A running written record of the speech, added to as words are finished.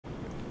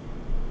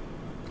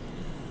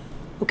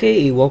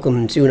Okay,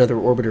 welcome to another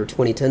Orbiter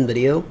 2010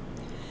 video,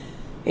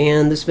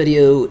 and this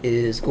video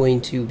is going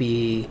to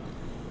be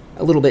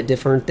a little bit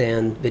different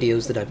than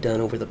videos that I've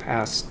done over the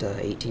past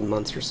 18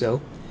 months or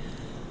so.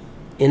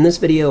 In this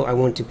video, I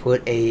want to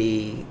put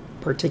a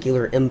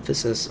particular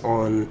emphasis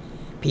on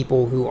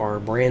people who are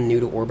brand new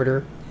to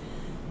Orbiter.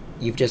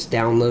 You've just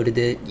downloaded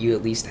it, you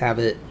at least have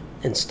it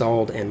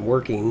installed and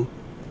working,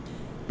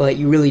 but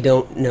you really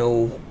don't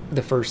know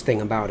the first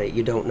thing about it.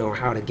 You don't know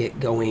how to get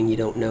going, you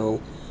don't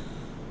know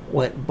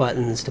what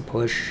buttons to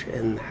push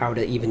and how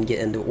to even get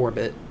into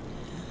orbit.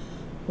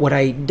 What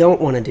I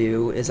don't want to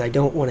do is I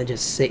don't want to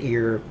just sit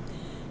here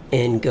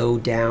and go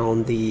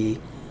down the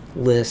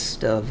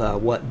list of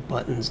what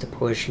buttons to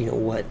push, you know,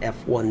 what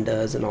F1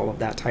 does and all of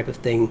that type of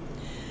thing,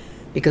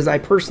 because I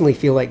personally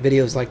feel like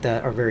videos like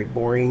that are very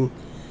boring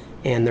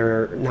and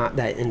they're not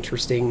that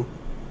interesting.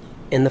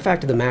 And the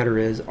fact of the matter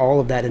is,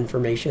 all of that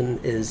information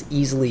is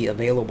easily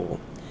available.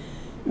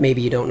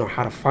 Maybe you don't know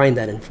how to find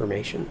that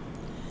information.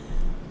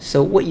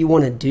 So what you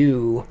want to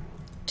do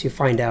to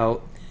find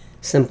out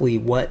simply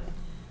what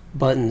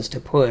buttons to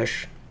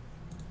push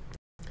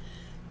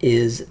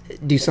is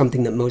do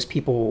something that most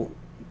people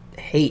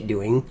hate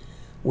doing,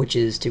 which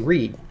is to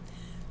read.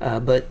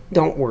 But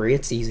don't worry,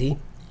 it's easy.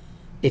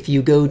 If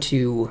you go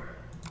to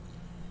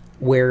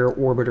where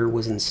Orbiter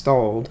was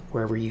installed,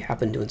 wherever you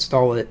happen to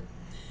install it,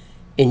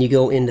 and you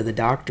go into the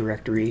doc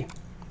directory,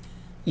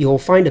 you'll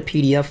find a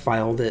PDF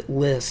file that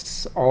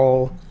lists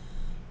all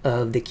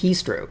of the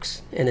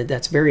keystrokes, and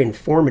that's very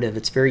informative.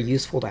 It's very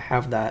useful to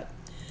have that.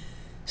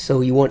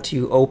 So you want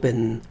to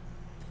open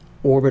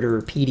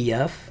Orbiter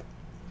PDF,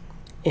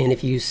 and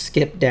if you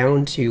skip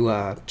down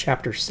to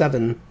chapter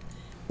 7,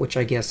 which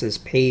I guess is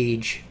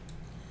page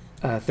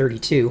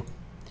 32,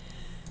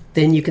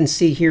 then you can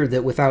see here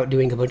that without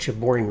doing a bunch of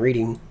boring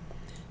reading,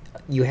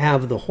 you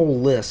have the whole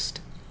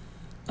list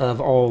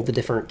of all the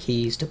different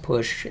keys to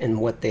push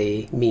and what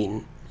they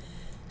mean.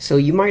 So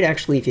you might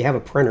actually, if you have a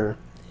printer,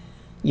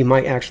 you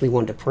might actually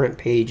want to print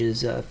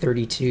pages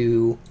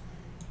 32,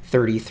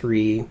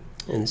 33,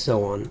 and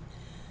so on.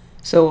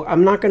 So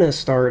I'm not going to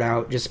start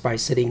out just by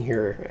sitting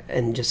here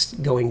and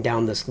just going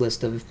down this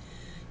list of,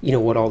 you know,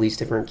 what all these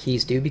different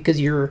keys do, because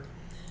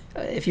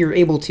if you're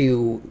able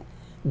to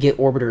get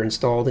Orbiter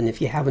installed, and if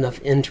you have enough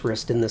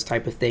interest in this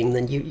type of thing,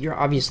 then you're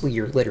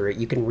obviously literate.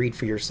 You can read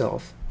for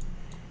yourself.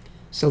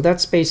 So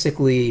that's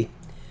basically,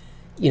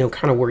 you know,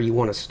 kind of where you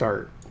want to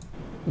start.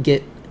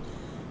 Get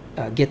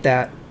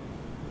that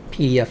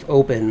PDF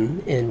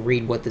open and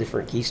read what the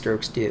different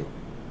keystrokes do.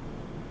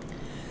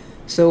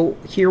 So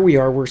here we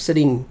are, we're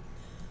sitting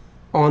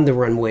on the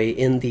runway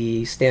in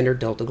the standard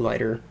Delta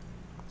glider,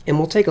 and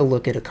we'll take a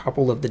look at a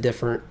couple of the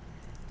different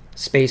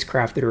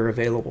spacecraft that are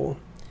available.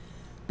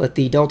 But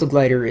the Delta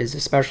glider is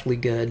especially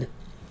good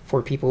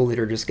for people that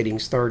are just getting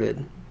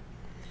started.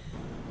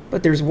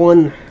 But there's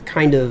one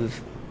kind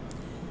of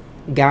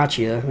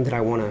gotcha that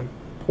I want to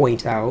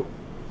point out.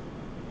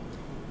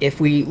 If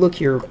we look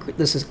here,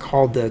 this is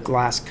called the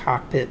glass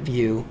cockpit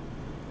view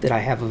that I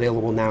have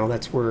available now.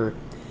 That's where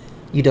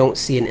you don't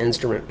see an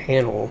instrument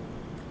panel,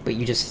 but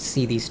you just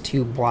see these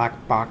two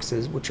black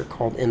boxes, which are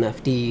called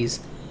MFDs.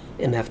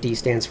 MFD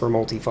stands for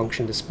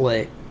multifunction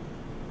display.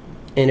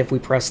 And if we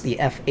press the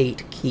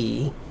F8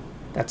 key,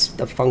 that's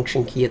the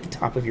function key at the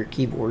top of your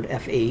keyboard,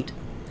 F8,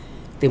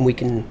 then we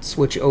can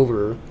switch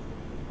over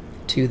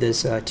to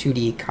this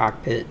 2D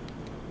cockpit,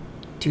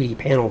 2D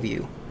panel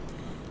view.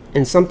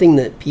 And something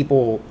that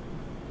people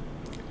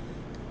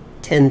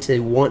tend to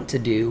want to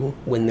do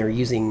when they're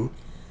using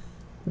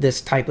this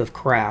type of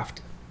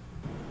craft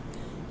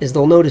is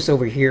they'll notice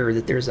over here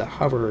that there's a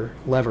hover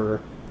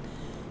lever,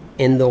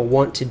 and they'll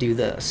want to do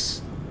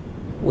this,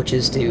 which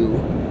is to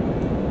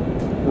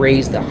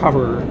raise the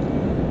hover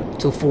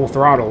to full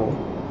throttle,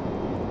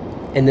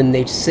 and then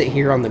they sit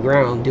here on the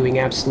ground doing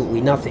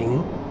absolutely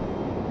nothing,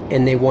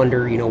 and they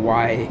wonder, you know,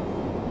 why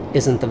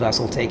isn't the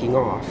vessel taking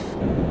off?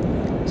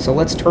 So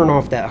let's turn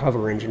off that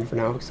hover engine for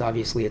now, because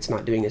obviously it's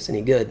not doing us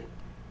any good.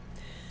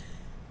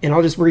 And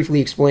I'll just briefly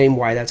explain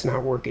why that's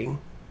not working.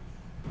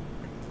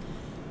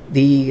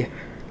 The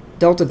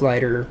Delta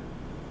glider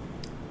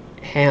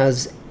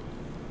has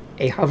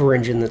a hover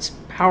engine that's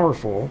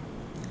powerful,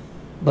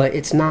 but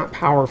it's not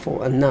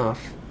powerful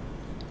enough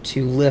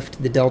to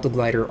lift the Delta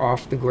glider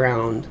off the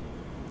ground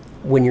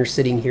when you're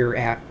sitting here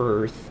at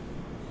Earth,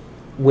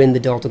 when the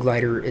Delta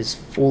glider is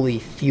fully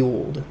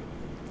fueled.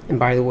 And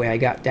by the way, I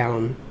got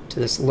down to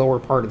this lower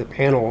part of the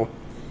panel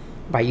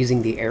by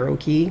using the arrow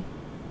key.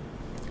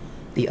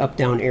 The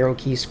up-down arrow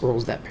key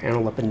scrolls that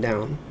panel up and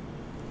down.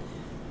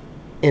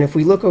 And if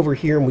we look over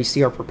here and we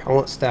see our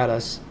propellant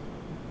status,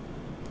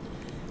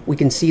 we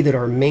can see that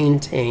our main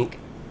tank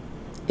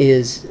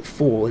is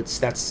full.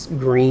 That's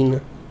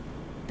green.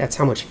 That's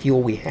how much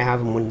fuel we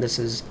have, and when this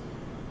is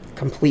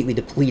completely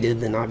depleted,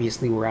 then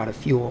obviously we're out of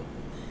fuel.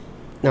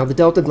 Now the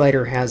Delta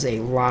glider has a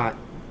lot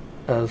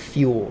of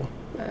fuel.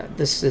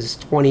 This is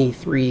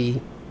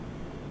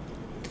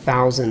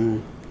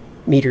 23,000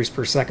 meters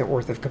per second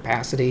worth of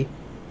capacity,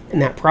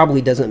 and that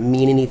probably doesn't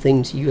mean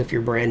anything to you if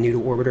you're brand new to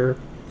Orbiter,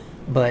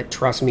 but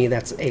trust me,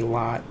 that's a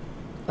lot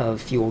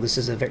of fuel. This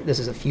is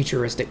a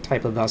futuristic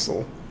type of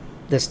vessel.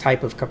 This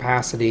type of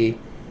capacity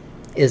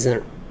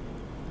isn't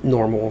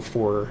normal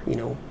for, you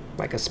know,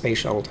 like a space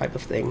shuttle type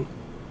of thing.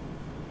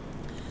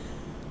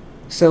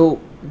 So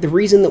the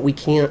reason that we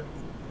can't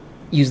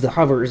use the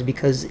hover is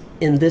because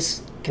in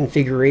this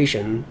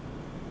configuration,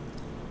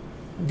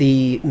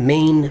 the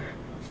main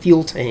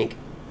fuel tank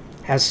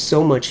has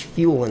so much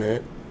fuel in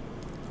it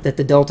that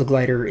the Delta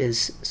glider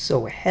is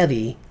so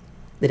heavy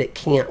that it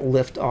can't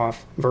lift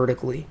off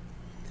vertically.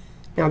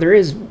 Now there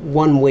is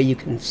one way you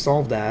can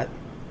solve that,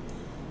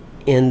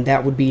 and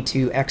that would be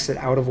to exit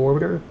out of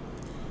orbiter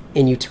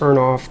and you turn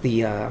off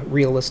the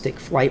realistic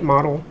flight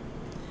model,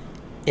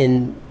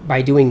 and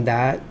by doing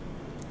that,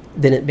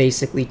 then it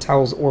basically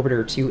tells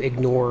orbiter to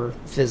ignore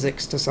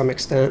physics to some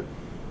extent,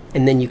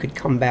 and then you could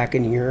come back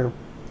in here,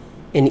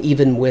 and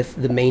even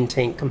with the main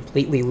tank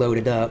completely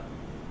loaded up,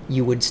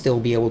 you would still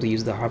be able to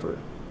use the hover.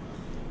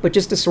 But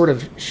just to sort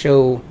of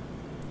show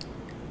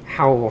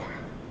how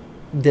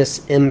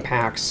this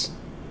impacts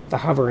the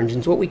hover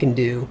engines, what we can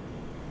do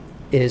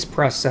is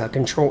press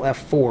Control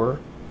F4,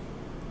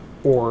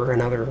 or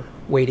another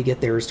way to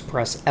get there is to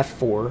press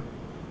F4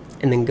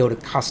 and then go to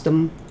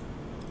Custom.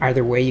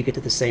 Either way you get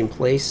to the same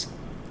place.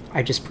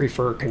 I just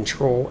prefer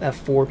Control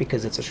F4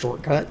 because it's a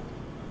shortcut.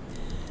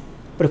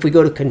 But if we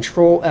go to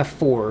Control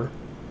F4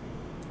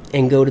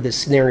 and go to the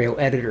scenario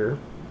editor,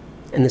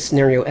 and the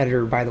scenario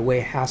editor, by the way,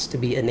 has to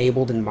be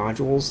enabled in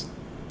modules,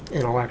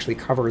 and I'll actually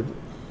cover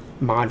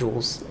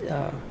modules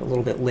a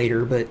little bit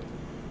later, but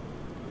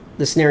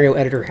the scenario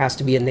editor has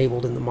to be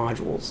enabled in the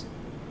modules.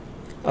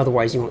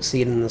 Otherwise you won't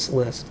see it in this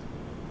list.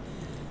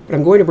 But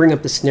I'm going to bring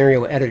up the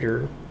scenario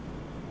editor,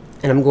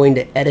 and I'm going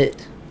to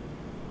edit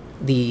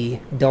the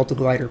Delta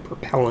glider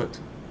propellant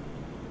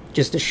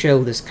just to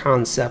show this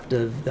concept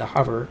of the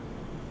hover.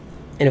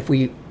 And if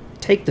we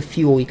take the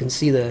fuel, you can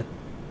see the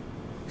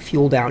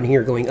fuel down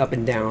here going up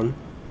and down.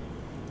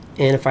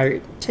 And if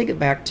I take it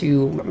back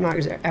to, I'm not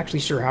actually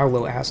sure how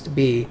low it has to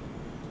be,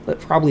 but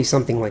probably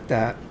something like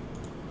that.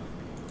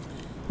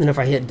 Then if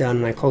I hit done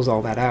and I close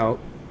all that out,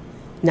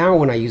 now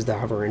when I use the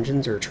hover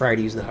engines, or try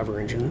to use the hover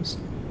engines,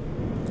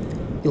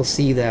 you'll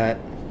see that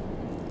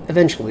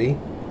eventually,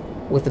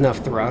 with enough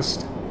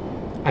thrust,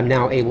 I'm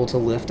now able to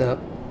lift up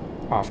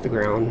off the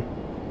ground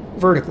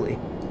vertically.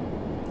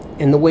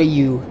 And the way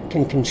you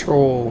can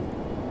control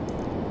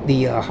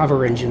the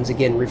hover engines,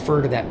 again,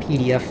 refer to that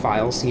PDF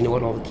file so you know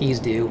what all the keys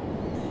do.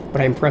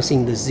 But I'm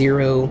pressing the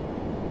 0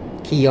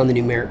 key on the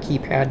numeric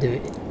keypad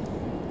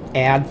to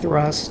add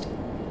thrust,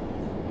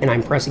 and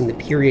I'm pressing the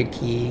period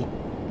key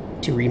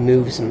to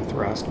remove some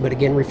thrust. But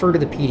again, refer to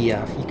the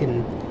PDF. You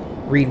can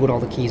read what all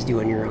the keys do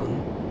on your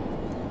own.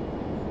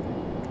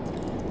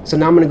 So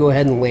now I'm going to go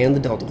ahead and land the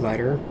Delta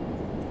glider,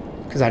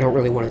 because I don't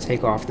really want to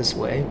take off this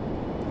way.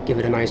 Give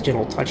it a nice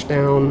gentle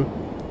touchdown.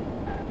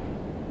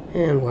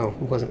 And, well,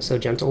 it wasn't so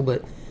gentle,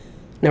 but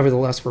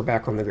nevertheless, we're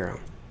back on the ground.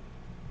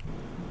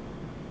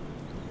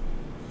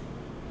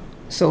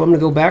 So I'm going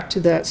to go back to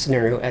that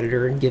scenario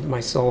editor and give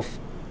myself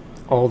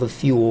all the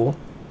fuel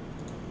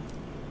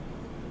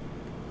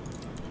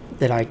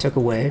that I took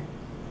away.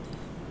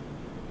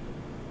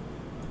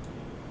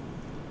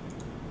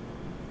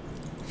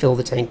 Fill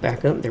the tank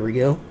back up. There we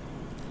go.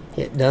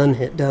 Hit done,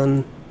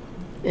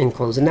 and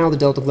close. And now the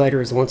Delta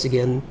glider is once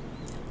again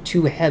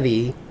too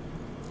heavy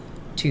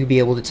to be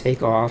able to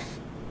take off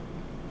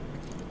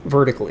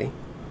vertically.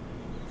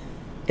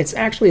 It's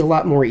actually a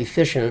lot more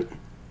efficient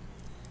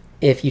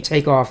if you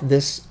take off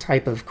this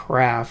type of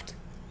craft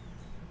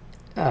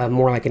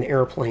more like an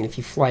airplane, if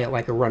you fly it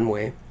like a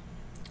runway.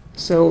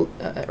 So,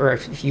 or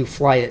if you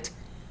fly it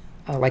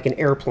like an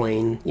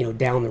airplane, you know,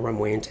 down the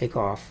runway and take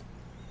off.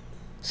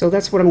 So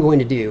that's what I'm going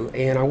to do,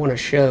 and I want to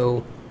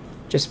show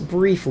just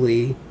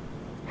briefly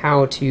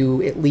how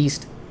to at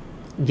least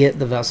get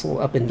the vessel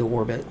up into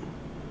orbit.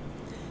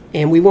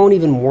 And we won't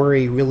even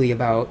worry really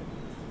about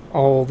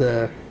all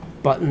the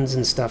buttons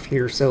and stuff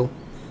here. So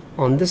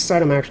on this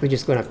side, I'm actually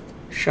just going to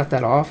shut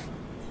that off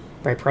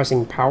by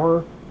pressing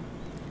power.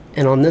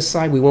 And on this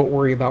side, we won't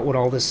worry about what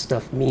all this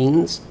stuff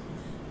means.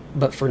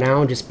 But for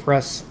now, just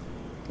press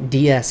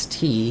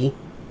DST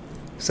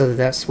so that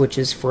that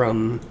switches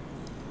from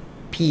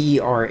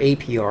PER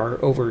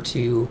APR over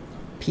to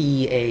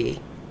PEA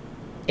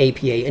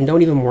APA. And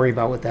don't even worry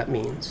about what that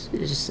means.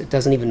 It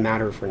doesn't even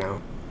matter for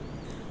now.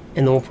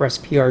 And then we'll press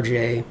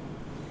PRJ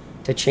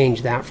to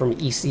change that from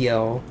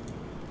ECL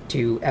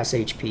to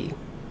SHP.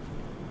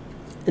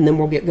 And then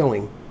we'll get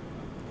going.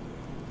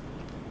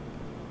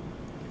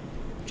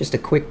 Just a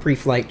quick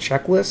pre-flight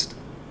checklist.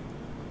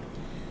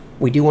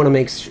 We do want to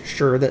make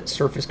sure that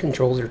surface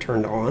controls are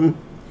turned on.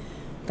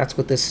 That's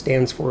what this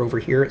stands for over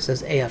here. It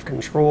says AF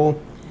control.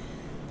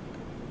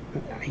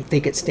 I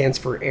think it stands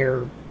for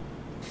air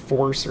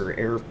force or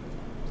air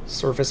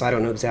surface. I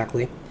don't know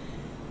exactly.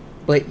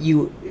 But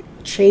you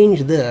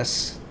change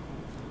this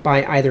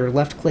by either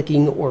left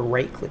clicking or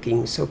right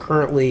clicking. So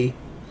currently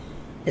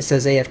it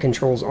says AF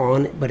controls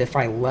on, but if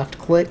I left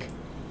click,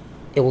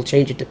 it will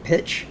change it to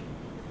pitch.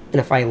 And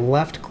if I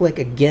left click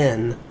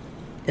again,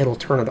 it'll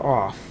turn it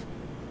off.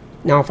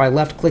 Now if I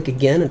left click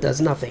again, it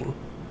does nothing.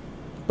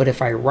 But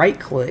if I right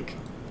click,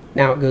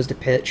 now it goes to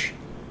pitch,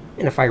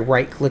 and if I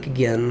right click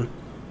again,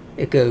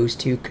 it goes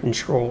to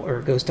control, or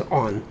it goes to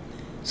on.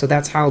 So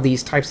that's how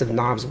these types of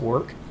knobs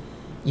work.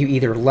 You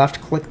either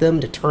left click them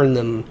to turn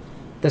them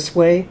this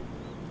way,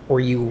 or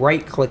you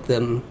right click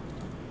them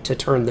to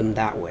turn them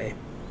that way.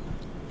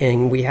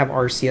 And we have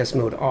RCS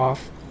mode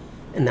off,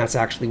 and that's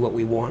actually what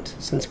we want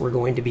since we're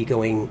going to be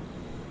going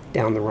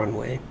down the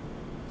runway.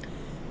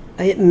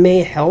 It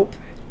may help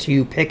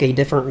to pick a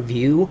different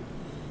view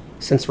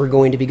since we're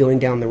going to be going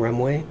down the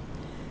runway.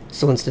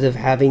 So instead of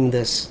having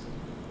this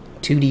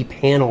 2D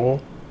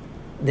panel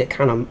that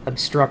kind of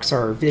obstructs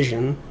our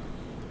vision,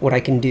 what I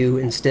can do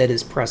instead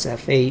is press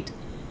F8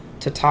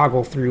 to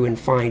toggle through and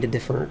find a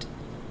different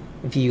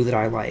view that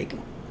I like.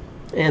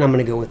 And I'm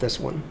going to go with this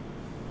one.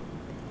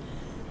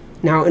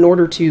 Now, in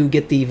order to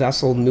get the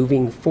vessel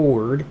moving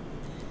forward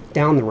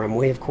down the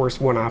runway, of course,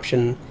 one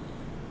option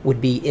would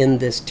be in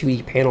this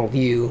 2D panel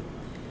view.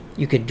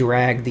 You could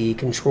drag the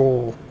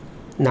control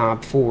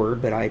knob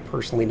forward, but I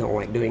personally don't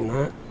like doing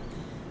that.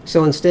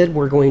 So instead,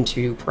 we're going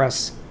to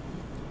press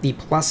the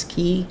plus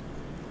key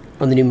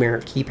on the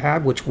numeric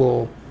keypad,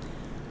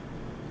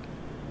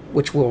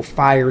 which will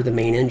fire the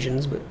main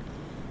engines.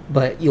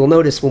 But you'll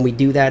notice when we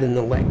do that and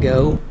then let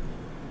go,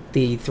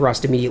 the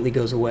thrust immediately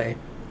goes away.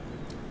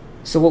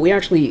 So what we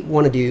actually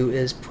want to do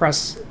is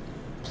press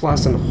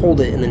plus and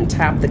hold it and then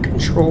tap the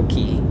control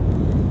key,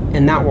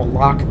 and that will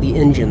lock the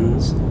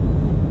engines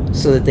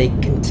so that they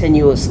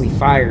continuously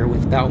fire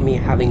without me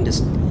having to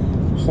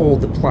hold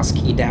the plus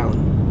key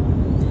down.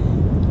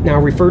 Now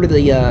refer to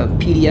the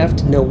PDF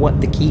to know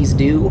what the keys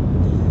do,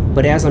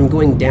 but as I'm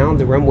going down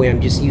the runway,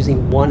 I'm just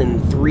using 1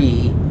 and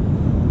 3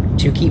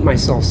 to keep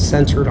myself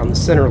centered on the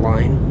center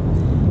line.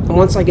 And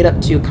once I get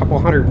up to a couple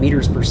hundred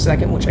meters per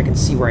second, which I can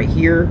see right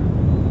here,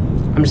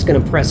 I'm just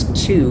going to press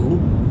 2,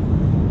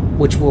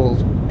 which will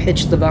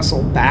pitch the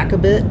vessel back a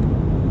bit.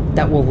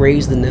 That will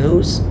raise the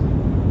nose,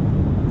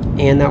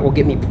 and that will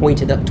get me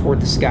pointed up toward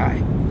the sky.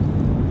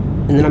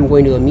 And then I'm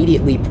going to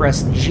immediately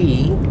press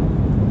G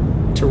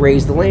to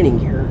raise the landing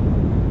gear.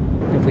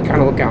 If we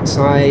kind of look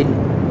outside,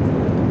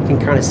 you can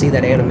kind of see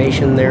that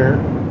animation there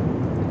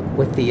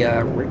with the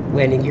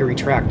landing gear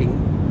retracting.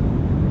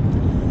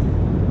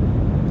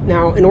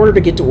 Now, in order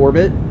to get to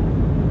orbit,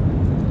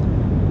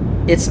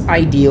 it's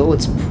ideal,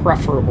 it's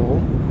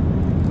preferable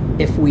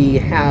if we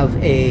have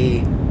a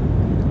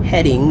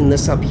heading, and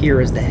this up here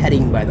is the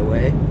heading, by the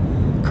way.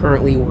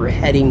 Currently we're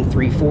heading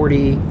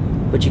 340,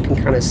 but you can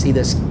kind of see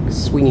this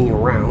swinging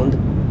around.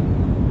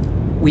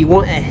 We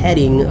want a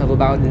heading of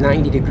about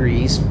 90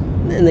 degrees,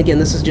 and again,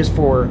 this is just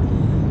for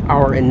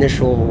our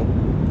initial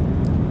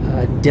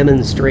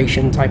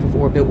demonstration type of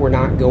orbit. We're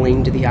not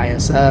going to the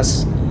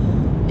ISS,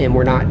 and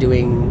we're not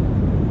doing,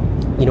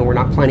 we're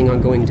not planning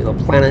on going to the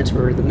planet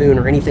or the moon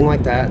or anything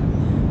like that.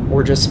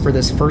 We're just, for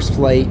this first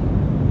flight,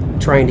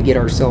 trying to get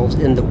ourselves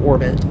into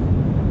orbit.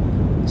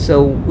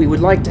 So we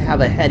would like to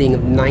have a heading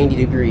of 90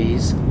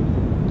 degrees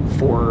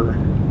for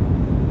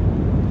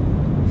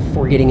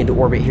getting into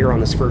orbit here on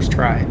this first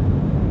try.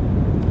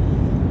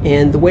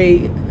 And the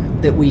way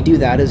that we do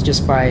that is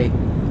just by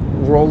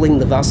rolling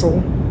the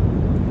vessel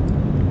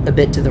a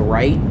bit to the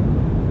right,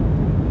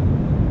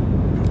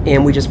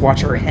 and we just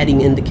watch our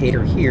heading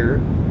indicator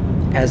here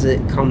as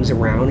it comes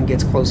around and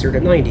gets closer to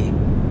 90.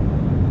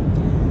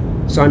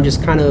 So I'm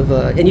just kind of,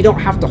 and you don't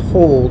have to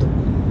hold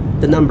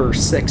the number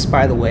 6,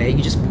 by the way.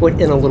 You just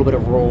put in a little bit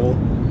of roll,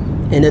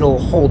 and it'll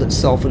hold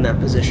itself in that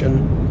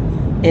position.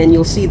 And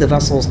you'll see the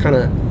vessel's kind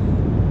of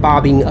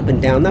bobbing up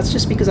and down. That's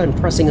just because I'm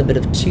pressing a bit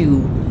of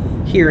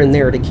 2 here and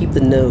there to keep the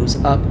nose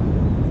up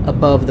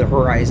above the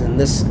horizon.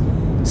 This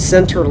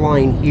center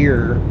line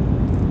here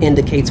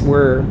indicates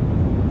where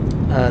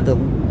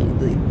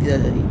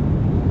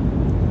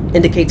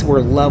indicates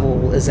where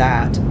level is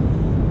at,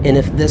 and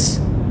if this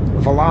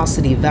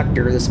velocity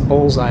vector, this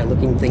bullseye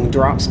looking thing,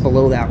 drops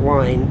below that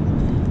line,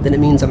 then it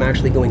means I'm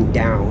actually going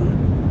down,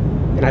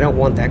 and I don't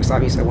want that because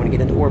obviously I want to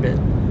get into orbit.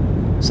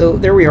 So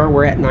there we are,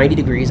 we're at 90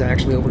 degrees. I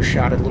actually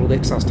overshot it a little bit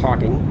because I was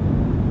talking,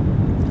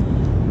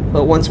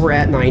 but once we're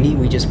at 90,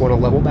 we just want to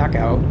level back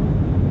out,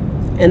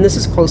 and this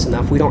is close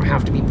enough. We don't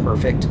have to be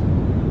perfect,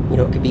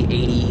 it could be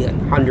 80,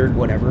 100,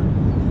 whatever.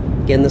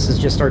 Again, this is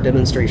just our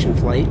demonstration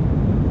flight.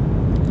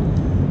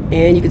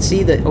 And you can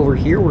see that over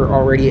here we're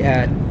already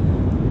at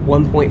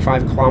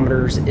 1.5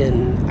 kilometers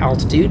in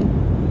altitude,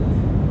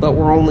 but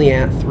we're only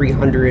at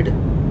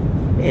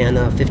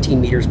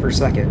 315 meters per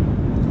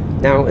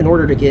second. Now, in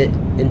order to get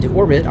into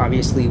orbit,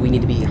 obviously we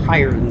need to be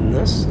higher than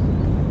this.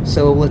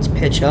 So let's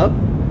pitch up,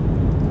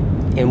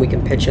 and we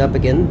can pitch up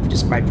again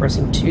just by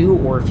pressing 2,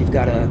 or if you've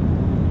got a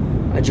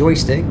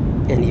joystick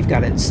and you've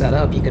got it set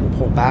up, you can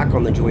pull back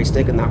on the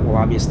joystick, and that will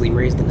obviously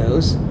raise the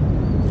nose.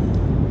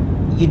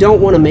 You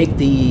don't want to make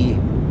the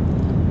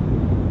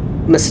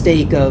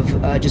mistake of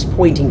just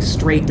pointing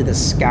straight to the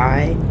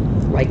sky,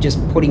 like just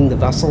putting the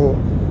vessel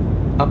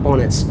up on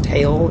its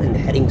tail and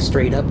heading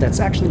straight up. That's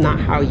actually not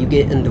how you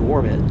get into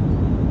orbit,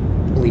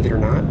 believe it or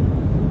not.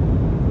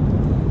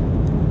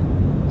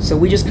 So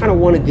we just kind of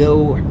want to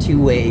go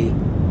to a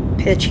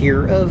pitch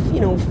here of,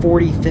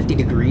 40, 50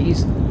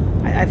 degrees.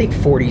 I think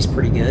 40 is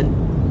pretty good.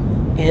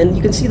 And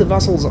you can see the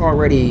vessel's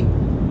already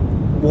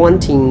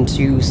wanting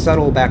to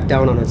settle back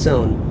down on its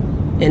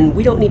own. And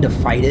we don't need to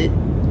fight it.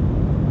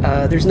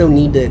 There's no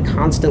need to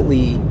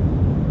constantly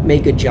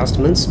make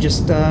adjustments.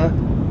 Just let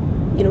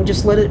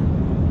it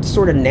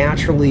sort of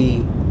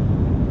naturally...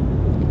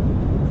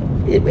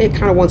 It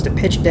kind of wants to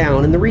pitch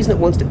down. And the reason it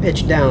wants to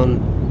pitch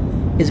down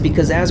is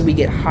because as we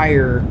get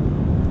higher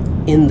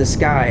in the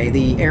sky,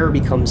 the air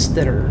becomes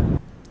thinner.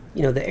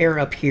 The air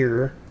up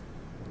here,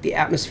 the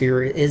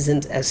atmosphere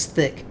isn't as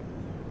thick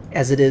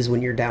as it is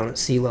when you're down at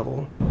sea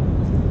level.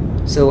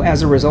 So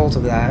as a result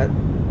of that,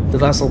 the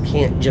vessel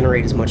can't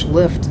generate as much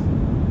lift,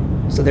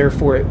 so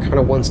therefore it kind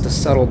of wants to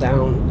settle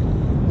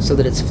down so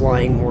that it's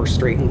flying more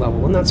straight and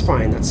level, and that's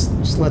fine.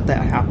 Just let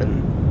that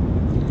happen.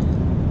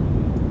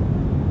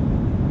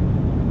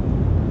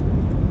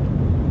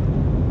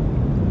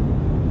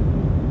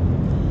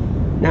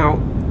 Now,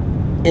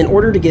 in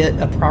order to get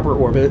a proper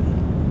orbit,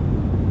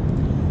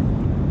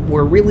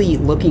 we're really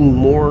looking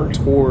more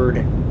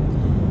toward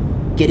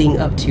getting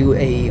up to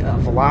a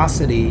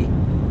velocity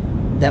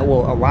that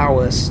will allow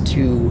us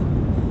to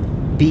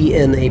be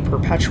in a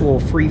perpetual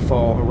free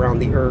fall around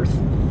the Earth.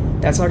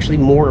 That's actually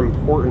more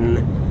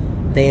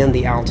important than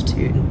the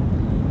altitude.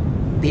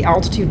 The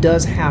altitude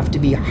does have to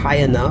be high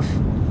enough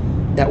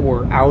that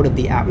we're out of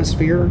the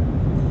atmosphere,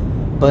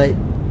 but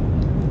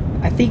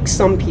I think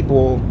some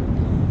people,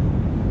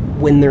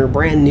 when they're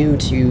brand new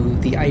to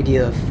the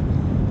idea of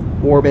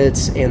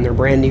orbits and they're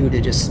brand new to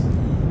just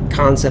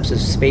concepts of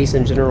space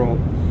in general,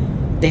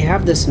 they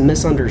have this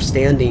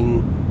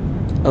misunderstanding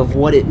of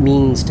what it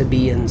means to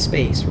be in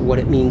space or what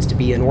it means to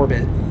be in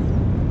orbit.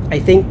 I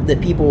think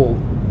that people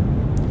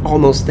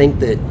almost think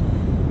that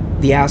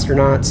the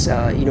astronauts,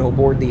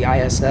 aboard the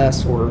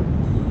ISS or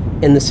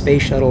in the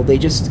space shuttle,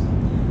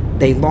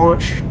 they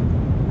launch,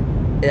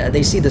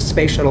 they see the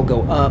space shuttle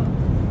go up,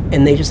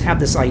 and they just have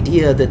this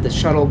idea that the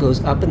shuttle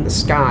goes up in the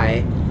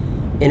sky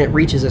and it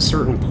reaches a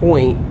certain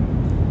point,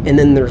 and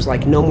then there's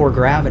like no more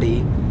gravity,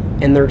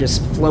 and they're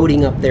just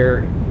floating up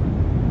there,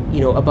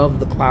 above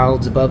the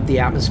clouds, above the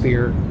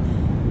atmosphere,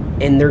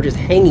 and they're just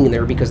hanging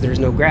there because there's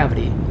no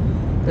gravity.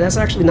 But that's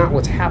actually not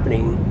what's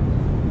happening.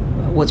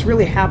 What's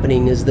really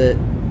happening is that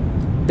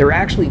they're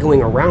actually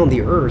going around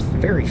the Earth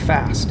very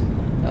fast,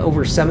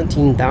 over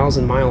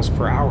 17,000 miles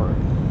per hour.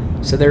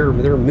 So they're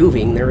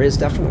moving. There is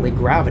definitely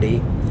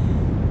gravity,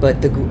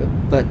 but the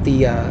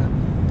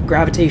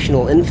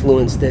gravitational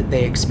influence that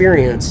they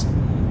experience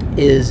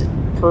is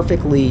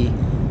perfectly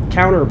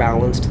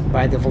counterbalanced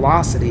by the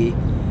velocity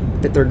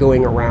that they're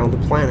going around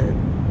the planet.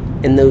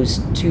 And those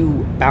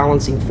two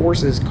balancing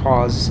forces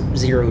cause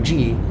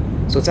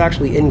 0G. So it's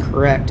actually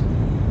incorrect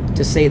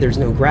to say there's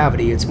no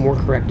gravity. It's more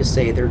correct to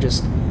say they're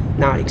just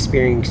not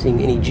experiencing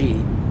any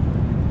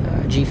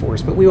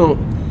G-force. But we won't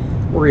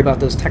worry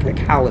about those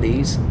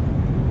technicalities.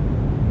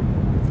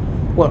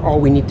 What all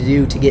we need to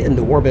do to get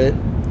into orbit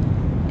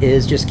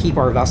is just keep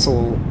our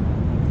vessel,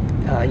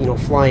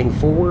 flying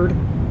forward.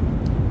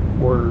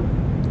 We're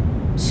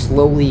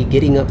slowly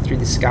getting up through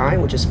the sky,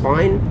 which is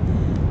fine,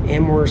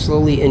 and we're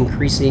slowly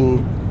increasing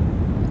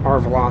our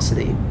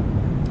velocity.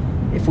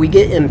 If we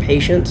get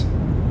impatient,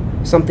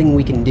 something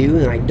we can do,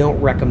 and I don't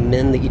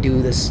recommend that you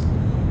do this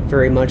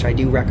very much, I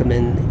do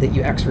recommend that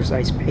you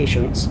exercise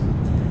patience,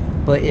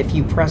 but if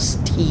you press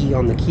T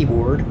on the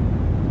keyboard,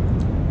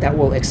 that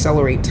will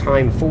accelerate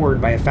time forward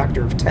by a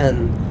factor of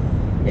 10,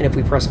 and if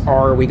we press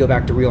R, we go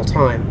back to real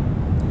time.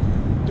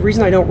 The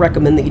reason I don't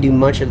recommend that you do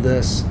much of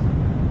this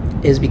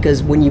is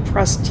because when you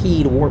press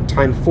T to warp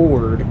time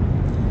forward,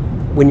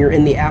 when you're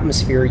in the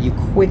atmosphere, you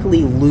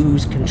quickly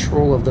lose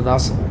control of the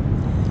vessel.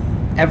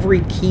 Every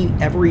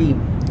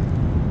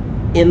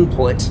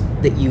input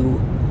that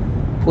you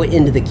put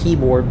into the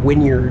keyboard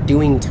when you're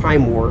doing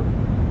time warp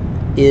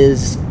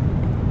is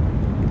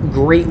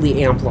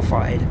greatly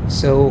amplified.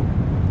 So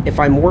if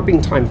I'm warping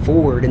time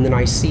forward and then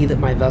I see that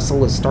my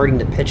vessel is starting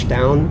to pitch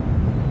down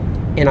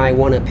and I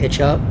want to pitch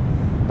up,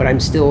 but I'm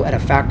still at a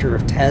factor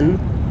of 10,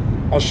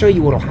 I'll show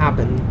you what'll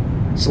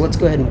happen. So let's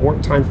go ahead and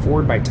warp time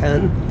forward by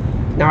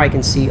 10. Now I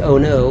can see, oh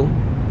no,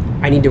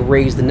 I need to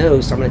raise the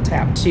nose, so I'm going to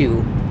tap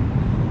 2.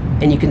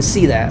 And you can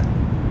see that.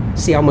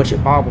 See how much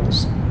it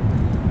bobbles.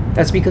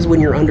 That's because when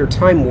you're under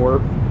time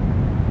warp,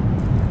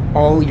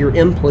 all your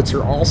inputs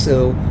are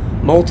also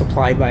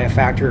multiplied by a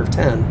factor of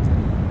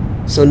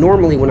 10. So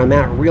normally when I'm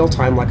at real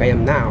time like I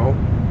am now,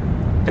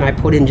 and I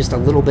put in just a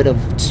little bit of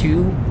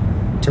 2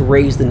 to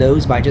raise the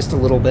nose by just a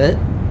little bit,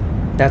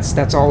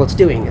 that's all it's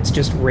doing. It's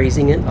just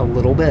raising it a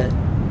little bit.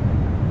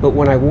 But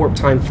when I warp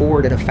time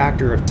forward at a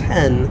factor of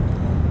 10,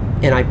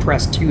 and I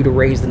press 2 to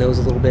raise the nose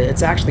a little bit,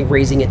 it's actually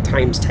raising it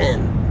times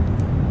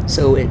 10.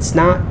 So it's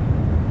not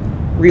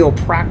real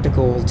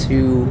practical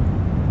to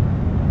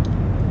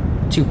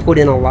put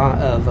in a lot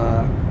of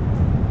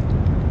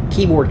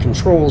keyboard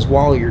controls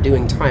while you're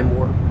doing time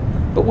warp.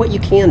 But what you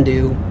can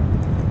do,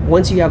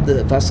 once you have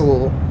the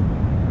vessel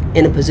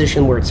in a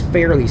position where it's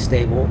fairly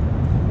stable,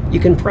 You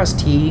can press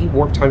T,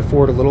 warp time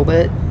forward a little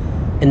bit,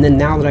 and then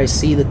now that I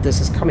see that this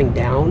is coming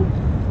down,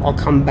 I'll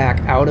come back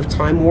out of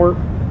time warp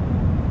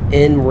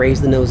and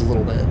raise the nose a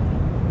little bit.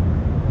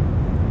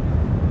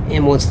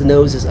 And once the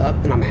nose is up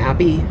and I'm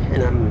happy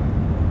and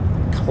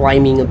I'm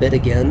climbing a bit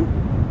again,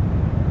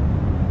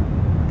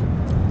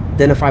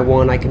 then if I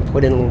want, I can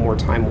put in a little more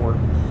time warp.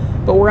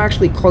 But we're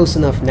actually close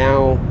enough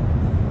now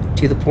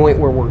to the point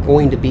where we're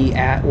going to be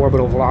at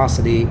orbital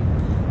velocity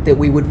that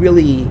we would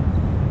really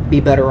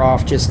be better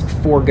off just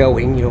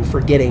foregoing,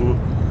 forgetting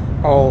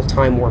all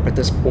time warp at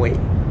this point.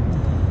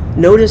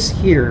 Notice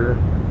here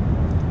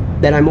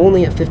that I'm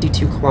only at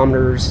 52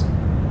 kilometers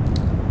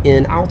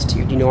in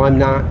altitude. I'm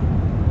not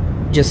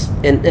just,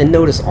 and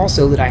notice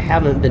also that I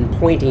haven't been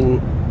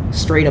pointing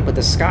straight up at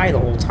the sky the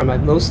whole time.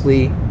 I've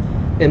mostly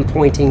been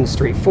pointing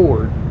straight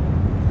forward.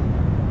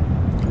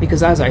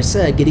 Because as I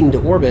said, getting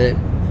to orbit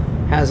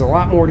has a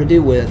lot more to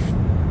do with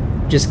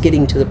just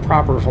getting to the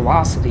proper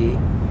velocity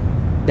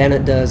than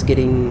it does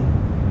getting,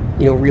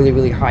 really,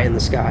 really high in the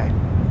sky.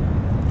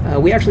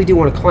 We actually do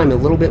want to climb a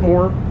little bit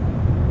more.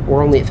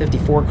 We're only at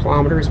 54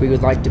 kilometers. We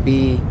would like to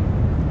be,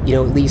 at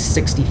least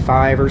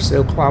 65 or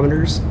so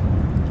kilometers.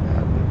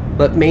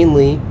 But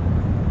mainly,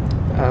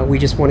 we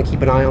just want to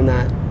keep an eye on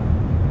that,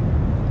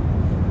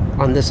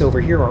 on this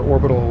over here, our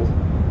orbital,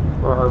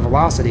 or our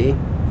velocity.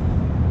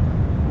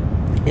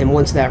 And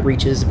once that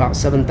reaches about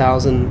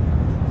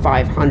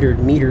 7,500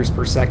 meters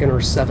per second, or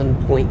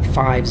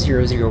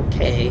 7.500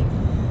 K,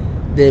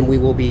 then we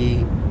will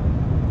be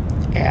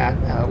at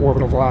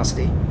orbital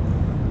velocity.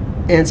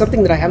 And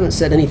something that I haven't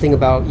said anything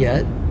about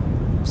yet,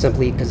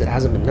 simply because it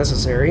hasn't been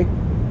necessary,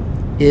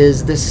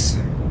 is this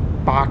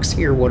box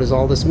here. What does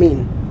all this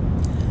mean?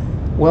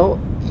 Well,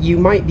 you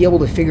might be able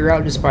to figure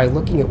out just by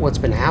looking at what's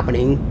been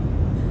happening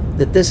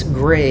that this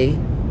gray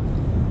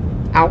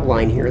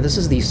outline here, this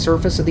is the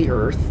surface of the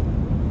Earth,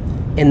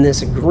 and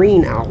this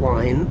green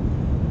outline,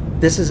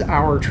 this is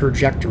our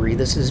trajectory.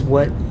 This is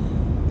what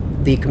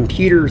the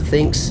computer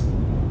thinks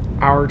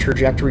our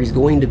trajectory is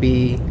going to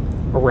be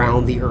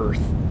around the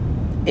Earth.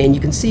 And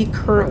you can see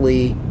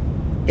currently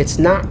it's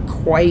not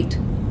quite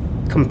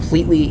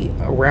completely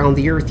around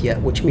the Earth yet,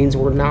 which means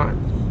we're not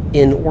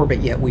in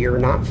orbit yet. We are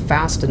not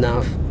fast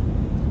enough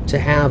to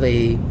have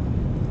a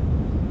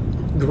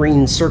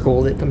green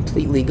circle that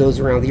completely goes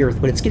around the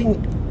Earth, but it's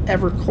getting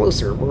ever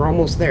closer. We're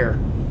almost there.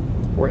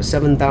 We're at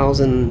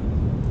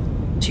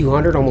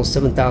 7,200, almost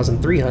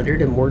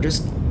 7,300, and we're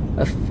just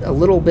a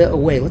little bit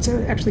away. Let's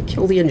actually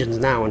kill the engines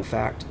now, in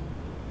fact.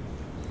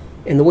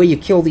 And the way you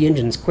kill the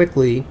engines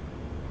quickly,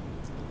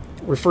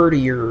 refer to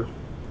your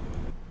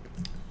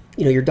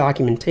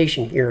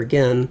documentation here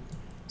again.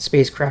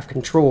 Spacecraft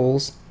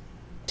controls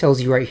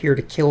tells you right here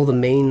to kill the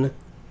main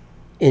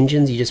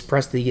engines. You just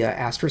press the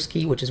asterisk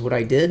key, which is what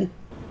I did.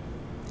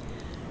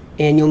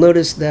 And you'll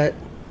notice that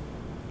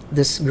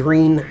this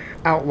green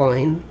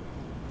outline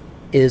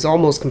is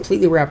almost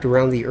completely wrapped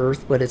around the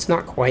Earth, but it's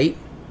not quite.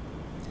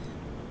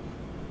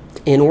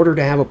 In order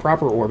to have a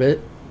proper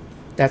orbit,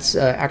 that's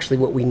actually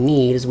what we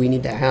need, is we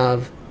need to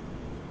have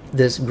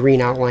this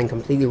green outline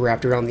completely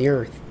wrapped around the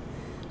Earth.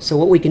 So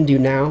what we can do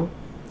now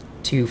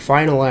to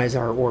finalize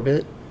our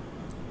orbit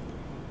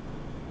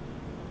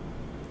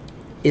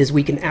is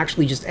we can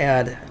actually just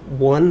add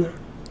one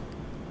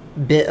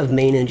bit of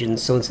main engine.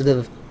 So instead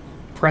of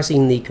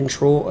pressing the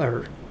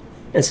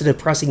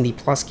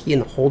plus key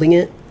and holding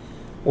it,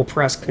 we'll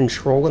press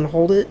control and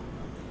hold it,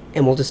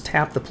 and we'll just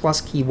tap the plus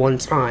key one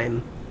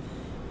time,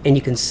 and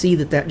you can see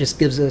that that just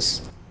gives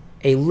us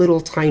a little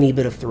tiny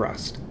bit of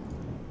thrust.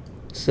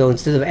 So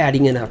instead of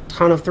adding in a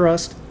ton of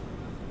thrust,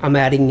 I'm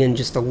adding in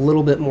just a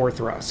little bit more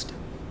thrust.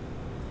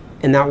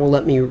 And that will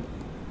let me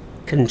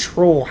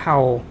control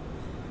how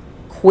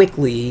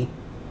quickly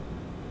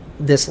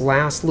this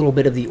last little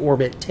bit of the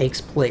orbit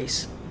takes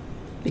place.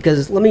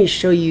 Because let me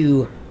show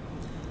you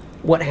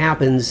what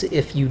happens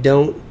if you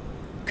don't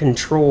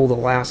control the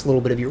last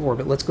little bit of your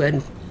orbit. Let's go ahead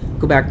and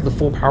go back to the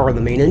full power of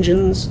the main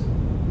engines.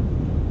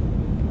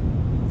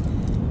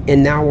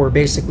 And now we're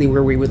basically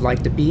where we would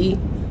like to be.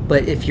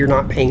 But if you're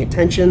not paying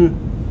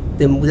attention,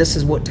 then this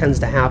is what tends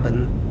to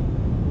happen.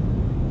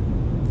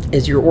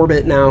 Is your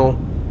orbit now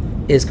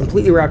is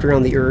completely wrapped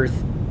around the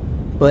Earth,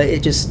 but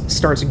it just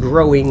starts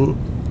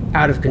growing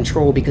out of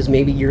control because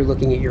maybe you're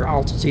looking at your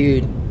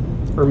altitude,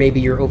 or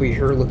maybe you're over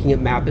here looking at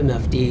map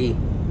MFD,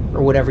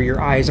 or whatever. Your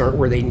eyes aren't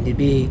where they need to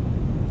be.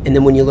 And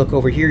then when you look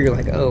over here, you're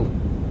like, oh,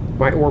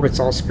 my orbit's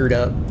all screwed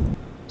up.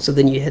 So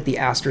then you hit the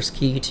asterisk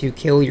key to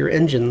kill your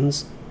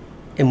engines,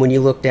 and when you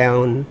look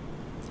down,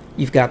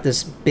 you've got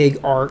this big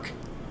arc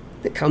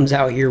that comes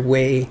out here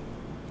way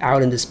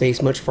out into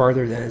space, much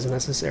farther than is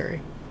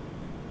necessary.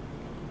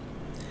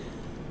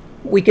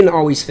 We can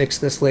always fix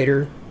this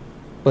later,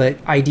 but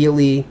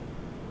ideally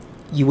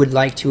you would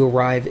like to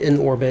arrive in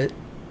orbit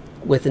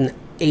with an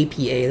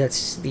APA.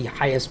 That's the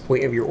highest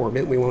point of your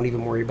orbit. We won't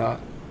even worry about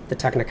the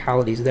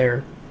technicalities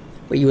there,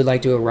 but you would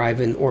like to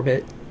arrive in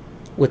orbit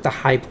with the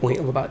high point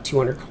of about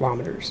 200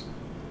 kilometers.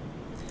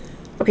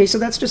 Okay, so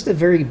that's just a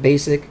very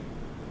basic,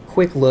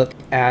 quick look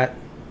at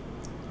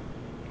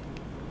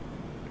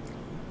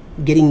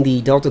getting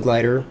the Delta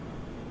glider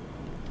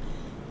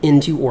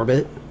into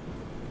orbit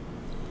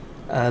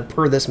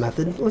per this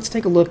method. Let's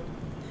take a look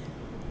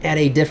at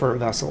a different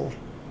vessel.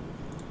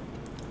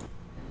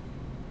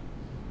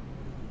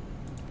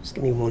 Just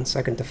give me 1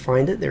 second to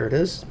find it. There it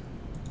is.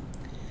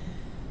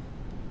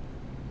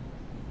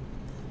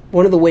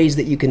 One of the ways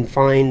that you can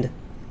find,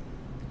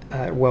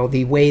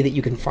 the way that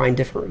you can find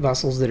different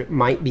vessels that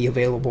might be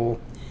available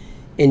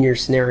in your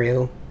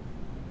scenario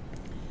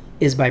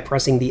is by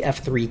pressing the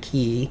F3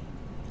 key,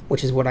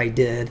 which is what I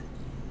did,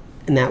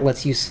 and that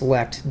lets you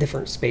select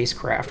different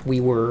spacecraft. We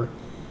were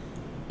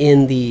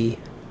in the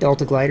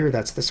Delta glider,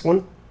 that's this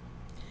one,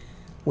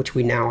 which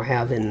we now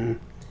have in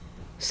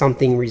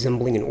something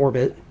resembling an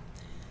orbit.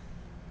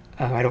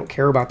 I don't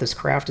care about this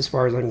craft as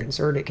far as I'm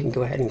concerned. It can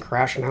go ahead and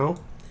crash now.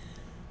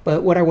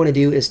 But what I want to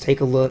do is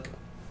take a look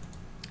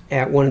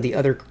at one of the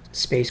other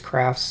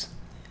spacecrafts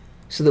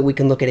so that we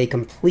can look at a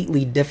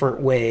completely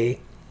different way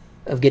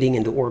of getting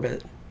into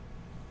orbit.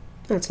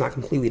 That's not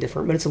completely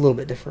different, but it's a little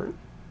bit different.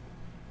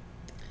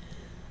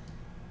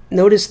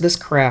 Notice this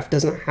craft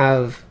doesn't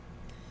have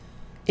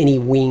any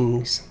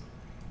wings.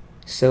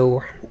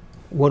 So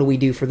what do we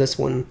do for this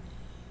one?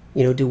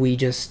 You know, do we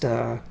just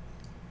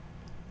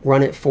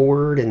run it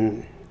forward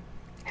and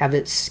have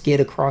it skid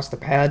across the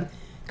pad?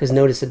 Because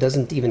notice it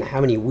doesn't even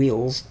have any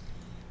wheels,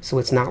 so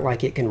it's not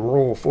like it can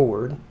roll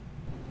forward.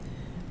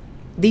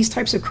 These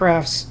types of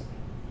crafts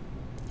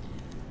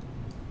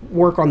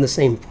work on the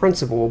same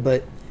principle,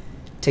 but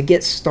to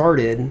get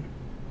started,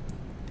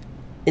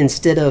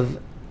 instead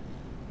of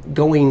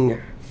going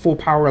full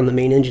power on the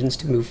main engines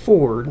to move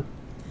forward,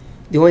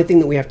 the only thing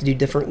that we have to do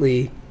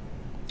differently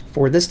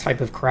for this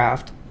type of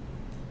craft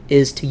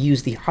is to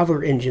use the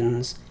hover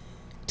engines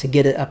to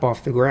get it up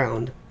off the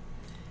ground.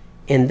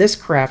 And this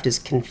craft is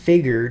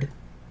configured,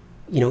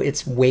 you know,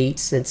 its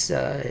weights, its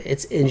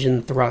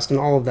engine thrust, and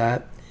all of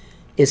that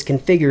is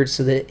configured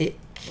so that it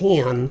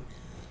can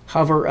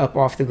hover up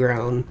off the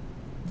ground,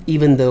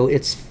 even though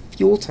its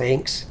fuel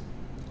tanks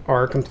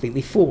are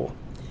completely full.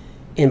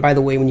 And by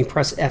the way, when you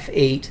press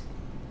F8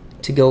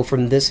 to go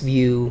from this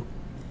view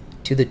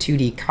to the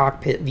 2D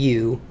cockpit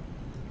view,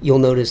 you'll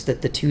notice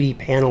that the 2D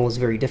panel is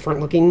very different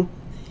looking.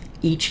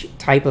 Each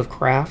type of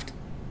craft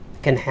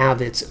can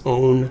have its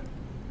own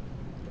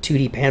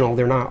 2D panel.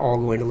 They're not all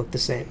going to look the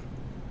same.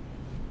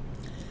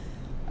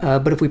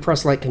 But if we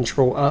press like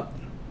Control Up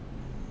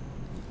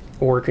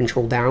or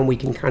Control Down, we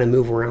can kind of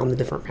move around the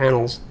different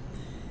panels.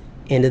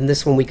 And in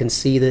this one, we can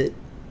see that,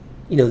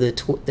 you know,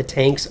 the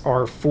tanks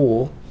are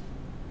full.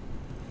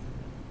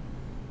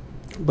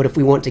 But if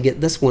we want to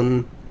get this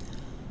one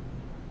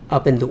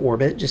up into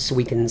orbit, just so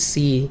we can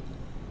see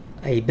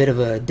a bit of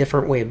a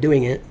different way of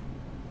doing it,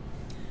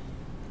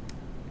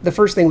 the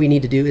first thing we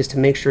need to do is to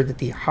make sure that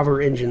the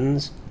hover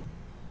engines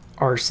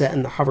are set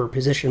in the hover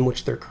position,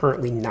 which they're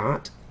currently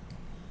not.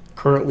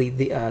 Currently,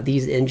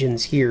 these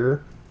engines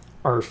here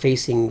are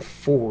facing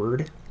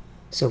forward.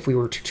 So if we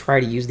were to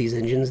try to use these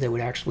engines, they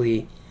would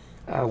actually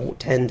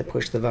tend to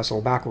push the vessel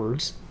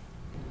backwards.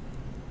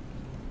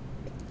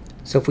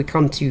 So if we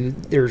come to,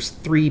 there's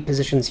 3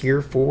 positions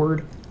here: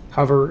 forward,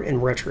 hover,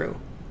 and retro.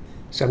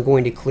 So I'm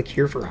going to click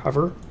here for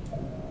hover,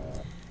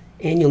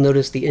 and you'll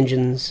notice the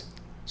engines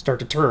start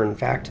to turn. In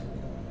fact,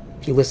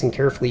 if you listen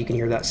carefully, you can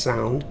hear that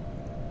sound.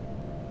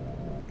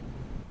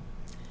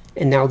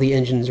 And now the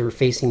engines are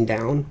facing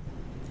down,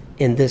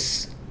 and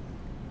this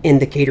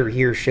indicator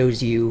here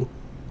shows you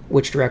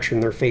which direction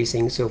they're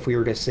facing. So if we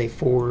were to say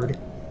forward,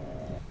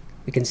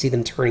 we can see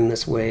them turning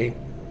this way,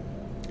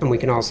 and we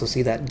can also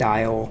see that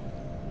dial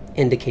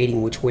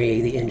indicating which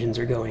way the engines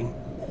are going.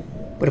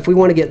 But if we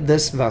want to get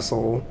this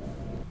vessel,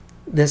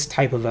 this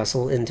type of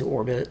vessel, into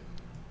orbit,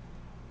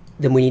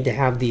 then we need to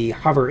have the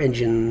hover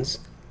engines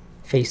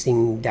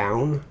facing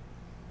down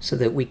so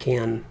that we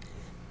can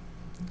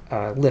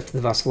lift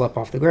the vessel up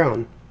off the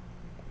ground.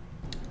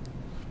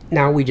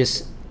 Now we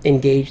just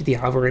engage the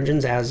hover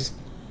engines as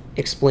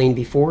explained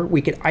before.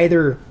 We could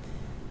either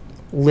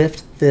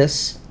lift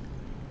this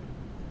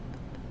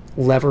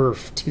lever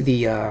to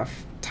the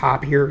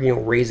top here, you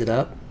know, raise it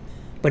up.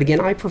 But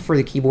again, I prefer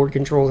the keyboard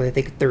controls. I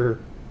think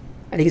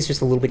it's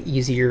just a little bit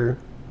easier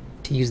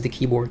to use the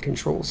keyboard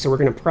controls. So we're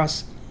going to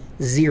press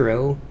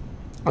 0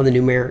 on the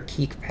numeric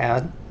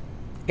keypad,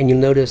 and you'll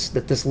notice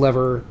that this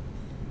lever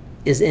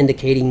is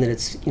indicating that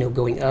it's, you know,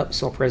 going up.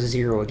 So I'll press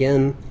 0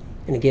 again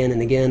and again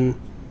and again,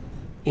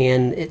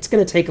 and it's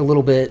going to take a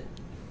little bit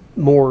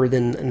more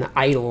than an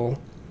idle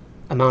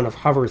amount of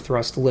hover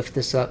thrust to lift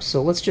this up.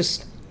 So let's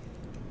just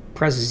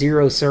press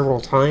 0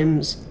 several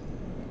times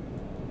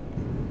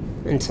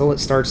until it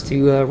starts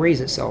to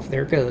raise itself.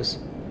 There it goes.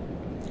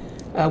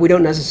 We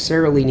don't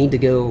necessarily need to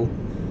go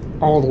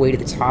all the way to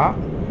the top,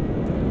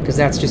 because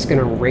that's just going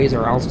to raise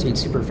our altitude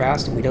super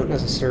fast, and we don't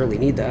necessarily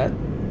need that.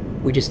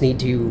 We just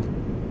need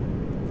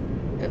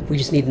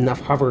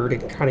enough hover to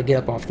kind of get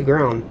up off the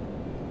ground.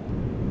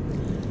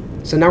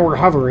 So now we're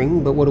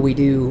hovering, but what do we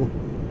do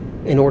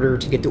in order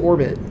to get to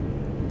orbit?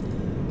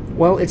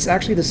 Well, it's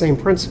actually the same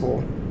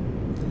principle.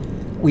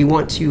 We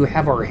want to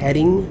have our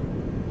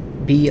heading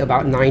be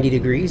about 90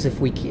 degrees if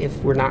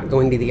we're not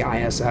going to the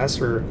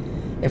ISS, or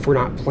if we're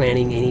not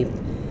planning any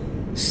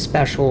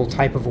special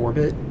type of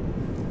orbit.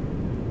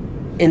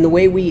 And the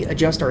way we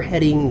adjust our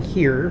heading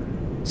here,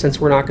 since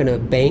we're not going to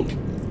bank,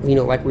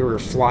 like we were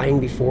flying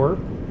before,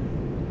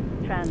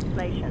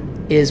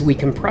 translation, is we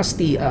can press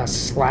the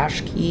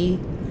slash key,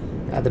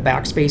 the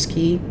backspace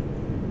key,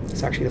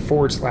 it's actually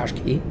the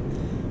 / key,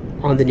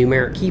 on the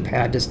numeric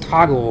keypad, just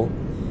toggle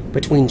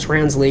between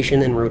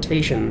translation and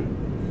rotation,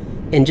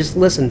 and just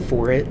listen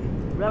for it.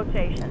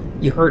 Rotation.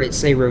 You heard it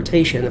say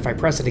rotation. If I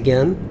press it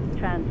again,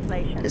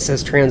 translation, it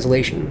says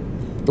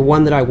translation. The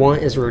one that I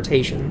want is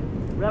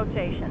rotation.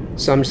 Rotation.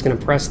 So I'm just going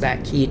to press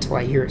that key till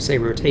I hear it say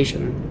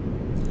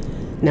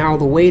rotation. Now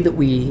the way that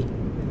we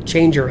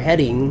change our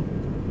heading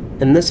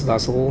in this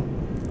vessel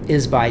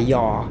is by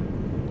yaw.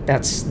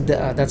 That's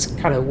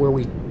kind of where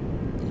we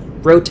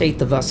rotate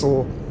the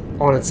vessel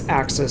on its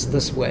axis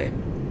this way.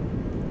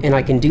 And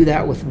I can do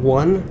that with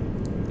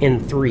 1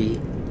 and 3.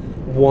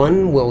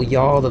 1 will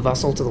yaw the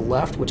vessel to the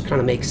left, which kind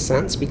of makes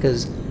sense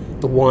because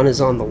the 1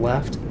 is on the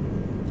left.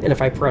 And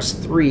if I press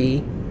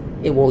 3,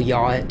 it will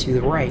yaw it to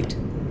the right.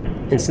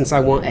 And since I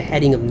want a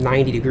heading of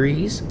 90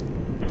 degrees,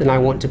 then I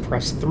want to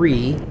press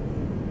 3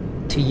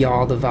 to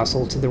yaw the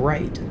vessel to the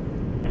right.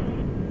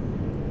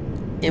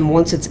 And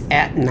once it's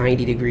at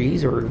 90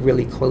 degrees, or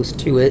really close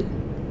to it,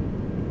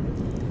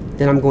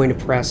 then I'm going to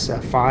press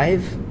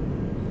 5,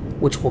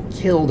 which will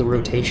kill the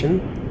rotation.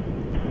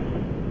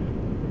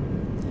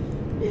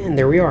 And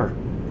there we are.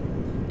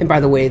 And by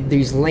the way,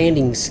 these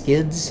landing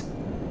skids,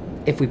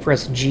 if we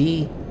press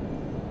G,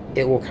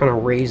 it will kind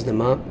of raise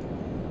them up.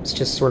 It's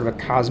just sort of a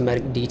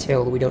cosmetic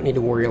detail that we don't need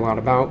to worry a lot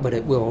about, but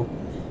it will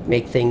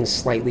make things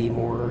slightly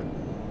more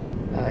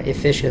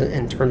efficient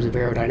in terms of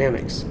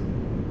aerodynamics.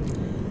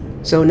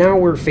 So now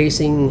we're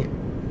facing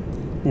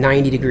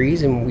 90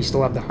 degrees and we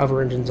still have the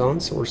hover engines on,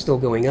 so we're still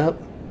going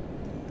up.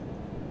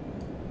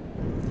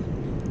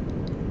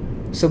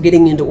 So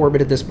getting into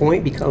orbit at this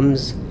point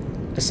becomes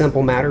a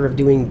simple matter of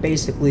doing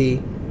basically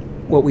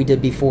what we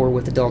did before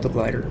with the Delta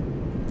Glider.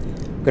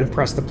 I'm going to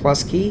press the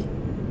plus key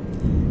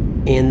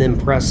and then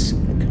press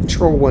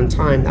Control 1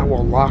 time. That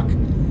will lock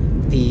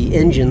the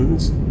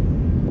engines.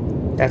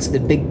 That's the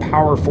big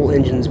powerful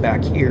engines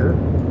back here.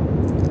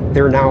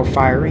 They're now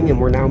firing and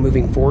we're now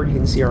moving forward. You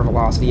can see our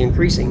velocity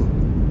increasing.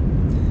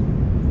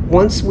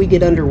 Once we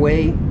get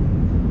underway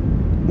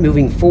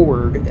moving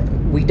forward,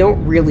 we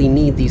don't really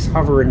need these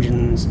hover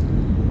engines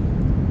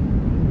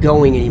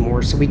going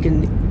anymore, so we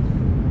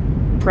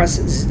can press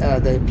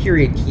the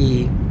period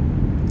key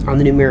on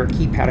the numeric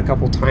keypad a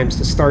couple times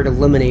to start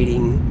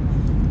eliminating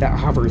that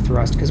hover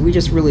thrust, because we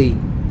just really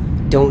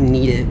don't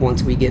need it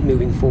once we get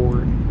moving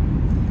forward.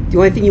 The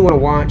only thing you want to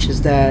watch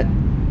is that,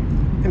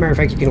 as a matter of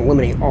fact, you can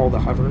eliminate all the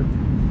hover,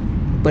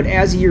 but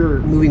as you're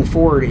moving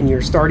forward and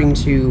you're starting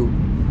to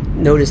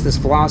notice this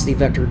velocity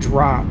vector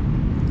drop,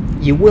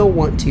 you will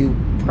want to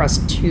press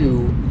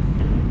 2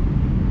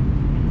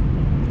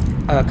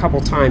 a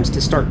couple times to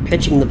start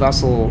pitching the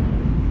vessel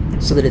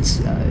so that it's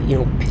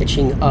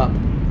pitching up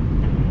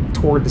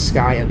toward the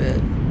sky a bit.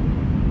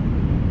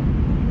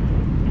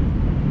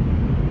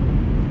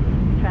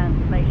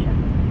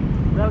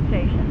 Translation.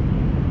 Rotation.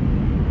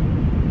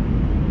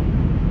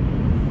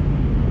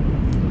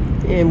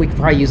 And we could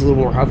probably use a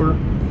little more hover,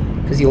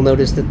 because you'll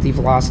notice that the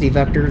velocity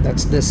vector,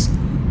 that's this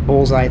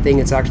bullseye thing,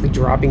 it's actually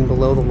dropping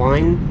below the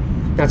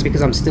line. That's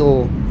because I'm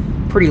still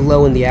pretty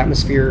low in the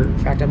atmosphere. In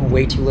fact, I'm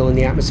way too low in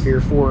the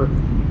atmosphere for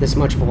this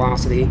much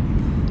velocity.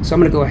 So I'm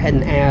going to go ahead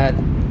and add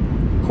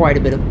quite a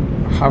bit of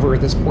hover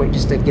at this point,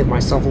 just to give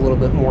myself a little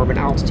bit more of an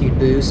altitude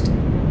boost.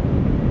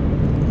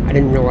 I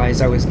didn't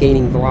realize I was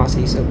gaining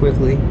velocity so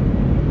quickly.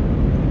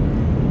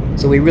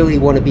 So we really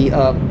want to be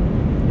up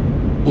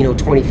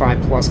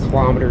 25 plus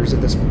kilometers at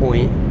this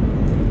point,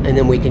 and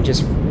then we can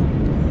just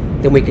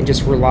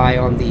rely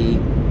on the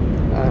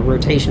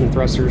rotation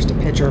thrusters to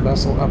pitch our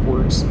vessel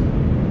upwards.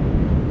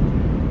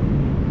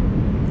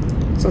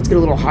 So let's get a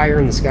little higher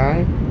in the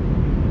sky.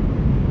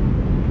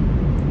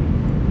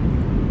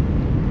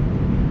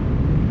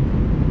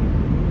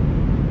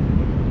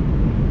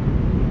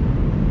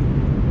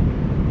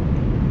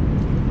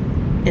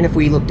 And if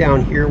we look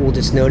down here, we'll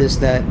just notice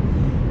that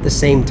the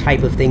same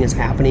type of thing is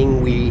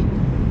happening. We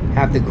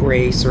have the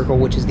gray circle,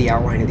 which is the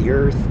outline of the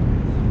Earth,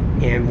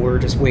 and we're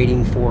just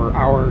waiting for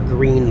our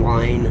green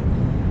line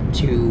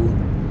to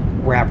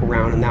wrap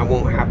around, and that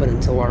won't happen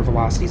until our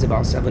velocity is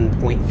about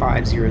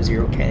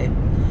 7.500 K.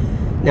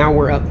 Now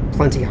we're up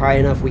plenty high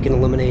enough we can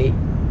eliminate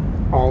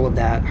all of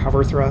that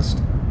hover thrust,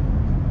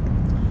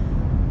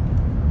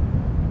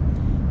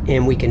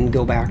 and we can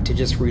go back to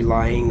just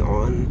relying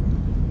on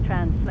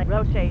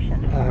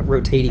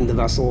rotating the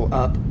vessel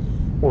up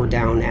or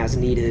down as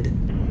needed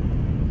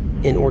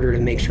in order to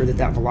make sure that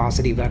that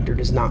velocity vector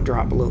does not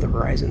drop below the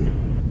horizon.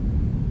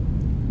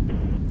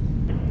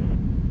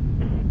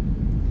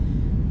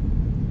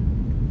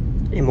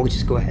 And we'll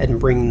just go ahead and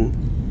bring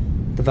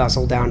the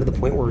vessel down to the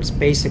point where it's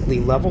basically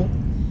level,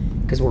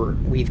 because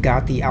we've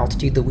got the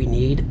altitude that we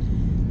need.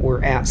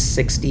 We're at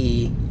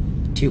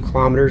 62 42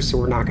 kilometers, so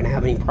we're not going to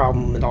have any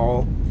problem at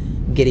all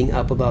getting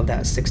up above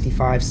that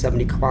 65,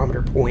 70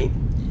 kilometer point.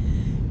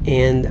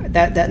 And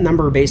that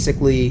number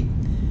basically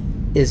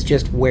is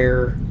just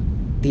where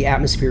the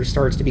atmosphere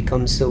starts to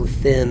become so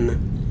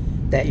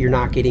thin that you're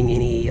not getting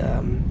any,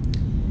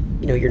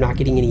 you're not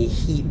getting any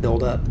heat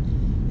buildup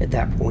at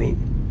that point.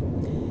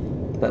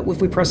 But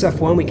if we press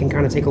F1, we can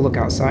kind of take a look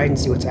outside and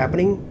see what's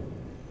happening.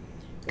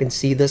 You can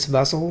see this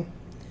vessel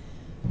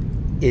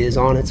is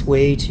on its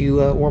way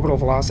to orbital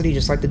velocity,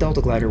 just like the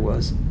Delta glider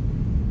was.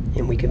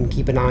 And we can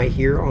keep an eye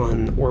here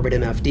on orbit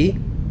MFD.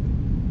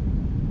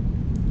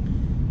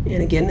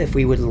 And again, if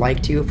we would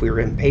like to, if we were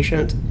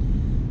impatient,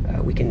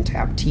 we can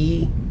tap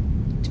T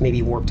to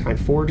maybe warp time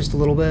forward just a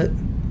little bit,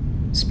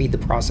 speed the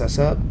process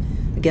up.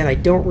 Again, I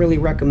don't really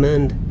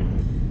recommend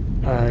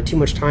too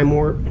much time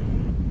warp.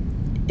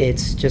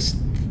 It's just,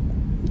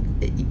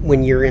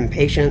 when you're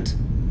impatient,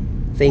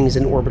 things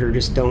in orbiter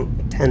just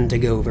don't tend to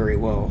go very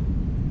well.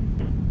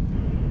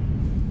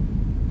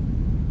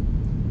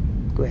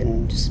 Go ahead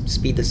and just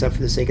speed this up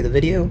for the sake of the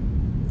video.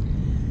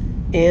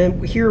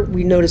 And here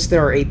we notice that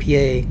our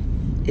APA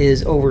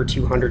is over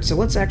 200, so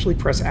let's actually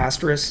press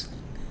asterisk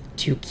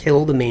to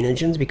kill the main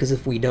engines, because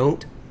if we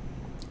don't,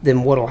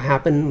 then what'll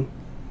happen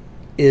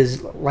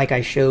is, like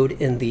I showed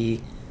in the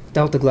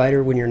Delta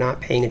glider, when you're not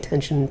paying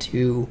attention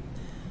to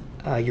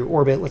your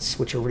orbit, let's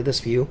switch over to this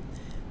view,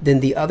 then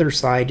the other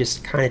side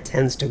just kind of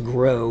tends to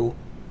grow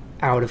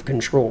out of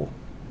control.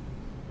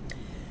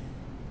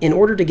 In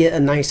order to get a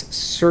nice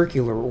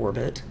circular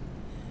orbit,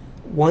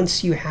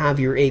 once you have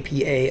your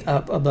APA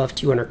up above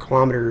 200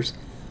 kilometers,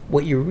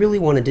 what you really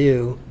want to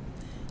do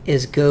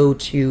is go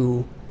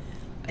to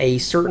a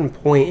certain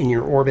point in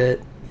your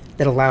orbit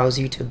that allows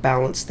you to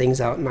balance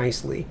things out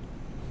nicely.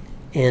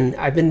 And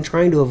I've been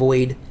trying to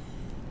avoid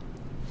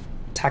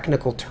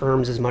technical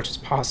terms as much as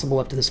possible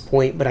up to this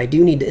point, but I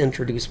do need to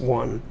introduce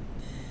one.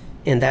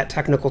 And that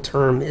technical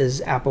term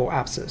is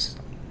apoapsis.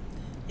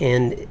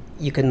 And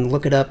you can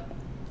look it up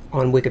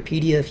on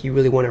Wikipedia if you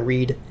really want to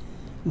read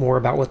more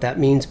about what that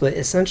means, but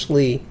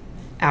essentially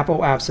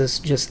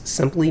apoapsis just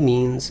simply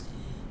means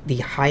the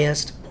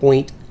highest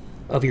point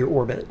of your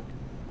orbit.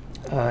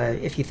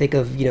 If you think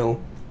of,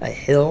 a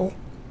hill,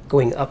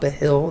 going up a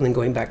hill and then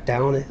going back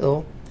down a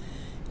hill,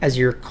 as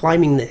you're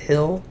climbing the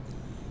hill,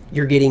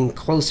 you're getting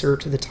closer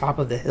to the top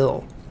of the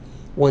hill.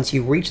 Once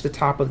you reach the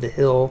top of the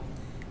hill,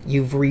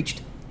 you've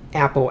reached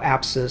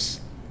apoapsis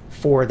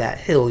for that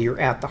hill. You're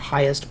at the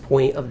highest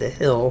point of the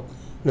hill,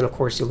 and then of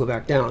course you'll go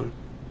back down.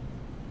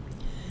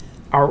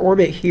 Our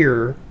orbit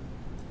here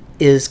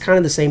is kind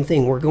of the same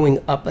thing. We're going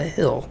up a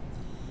hill.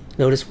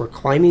 Notice we're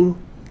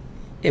climbing,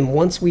 and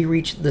once we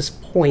reach this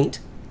point,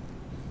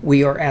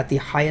 we are at the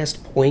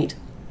highest point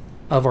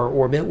of our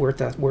orbit. We're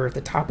at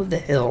the top of the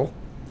hill,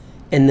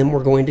 and then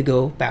we're going to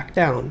go back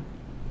down.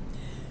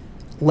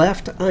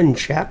 Left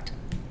unchecked,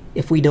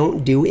 if we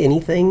don't do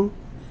anything,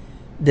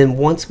 then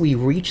once we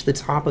reach the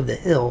top of the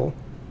hill,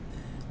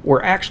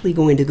 we're actually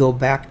going to go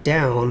back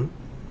down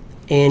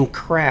and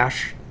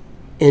crash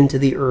into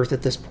the Earth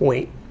at this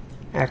point.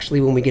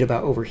 Actually, when we get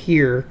about over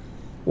here,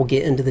 we'll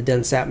get into the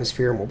dense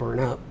atmosphere and we'll burn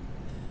up.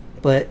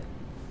 But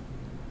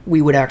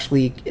we would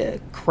actually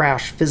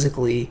crash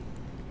physically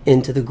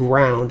into the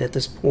ground at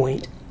this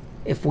point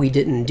if we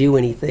didn't do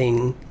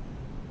anything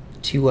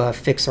to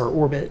fix our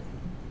orbit.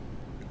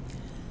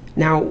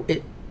 Now,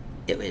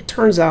 it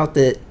turns out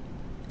that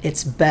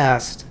it's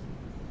best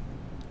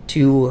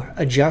to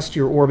adjust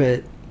your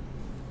orbit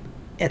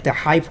at the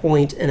high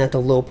point and at the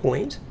low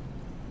point.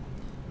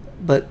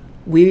 But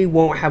we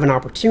won't have an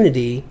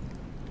opportunity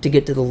to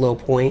get to the low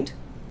point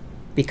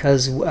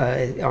because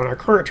on our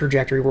current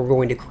trajectory we're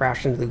going to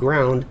crash into the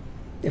ground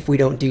if we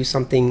don't do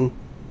something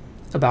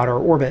about our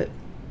orbit.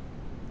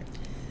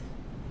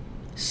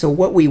 So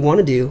what we want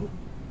to do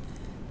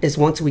is,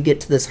 once we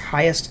get to this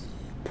highest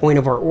point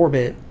of our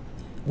orbit,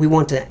 we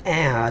want to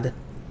add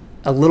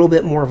a little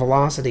bit more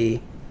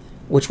velocity,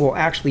 which will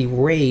actually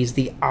raise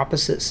the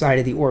opposite side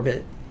of the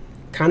orbit.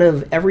 Kind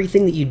of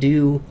everything that you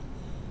do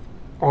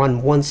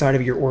on one side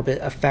of your orbit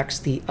affects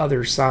the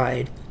other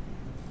side.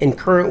 And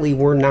currently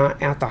we're not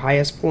at the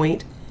highest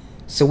point,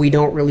 so we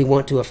don't really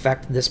want to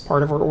affect this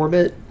part of our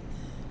orbit.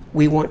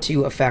 We want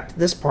to affect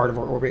this part of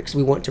our orbit because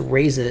we want to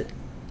raise it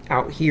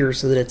out here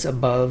so that it's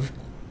above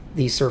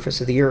the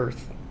surface of the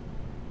Earth.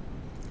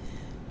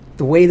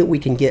 The way that we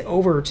can get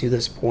over to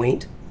this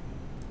point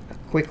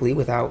quickly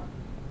without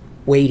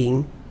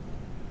waiting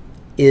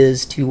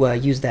is to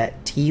use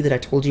that T that I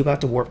told you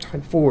about to warp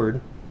time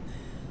forward.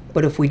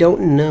 But if we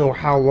don't know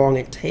how long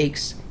it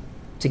takes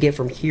to get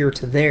from here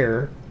to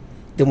there,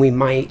 then we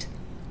might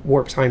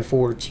warp time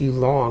forward too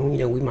long.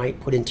 We might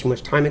put in too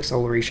much time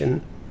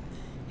acceleration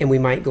and we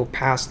might go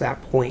past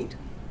that point.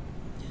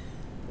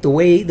 The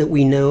way that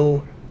we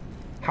know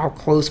how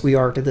close we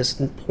are to this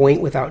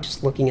point without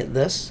just looking at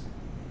this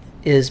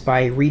is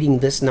by reading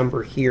this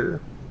number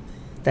here.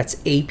 That's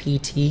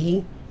APT,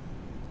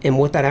 and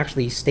what that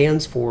actually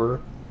stands for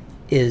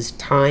is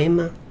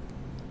time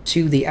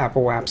to the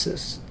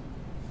apoapsis.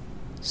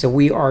 So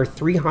we are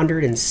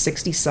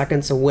 360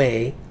 seconds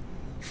away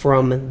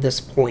from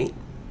this point.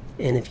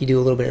 And if you do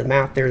a little bit of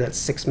math there, that's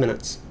 6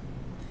 minutes.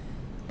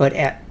 But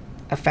at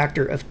a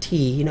factor of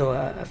t,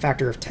 a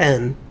factor of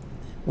 10,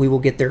 we will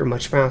get there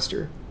much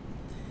faster.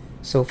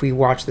 So if we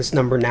watch this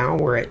number now,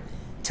 we're at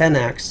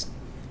 10x.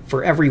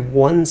 For every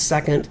 1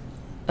 second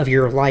of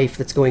your life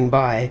that's going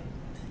by,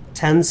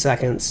 10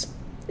 seconds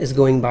is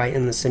going by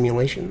in the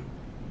simulation.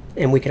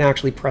 And we can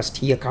actually press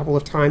T a couple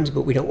of times,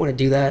 but we don't want to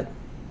do that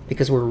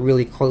because we're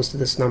really close to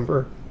this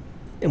number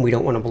and we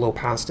don't want to blow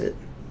past it.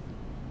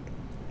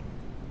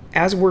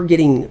 As we're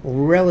getting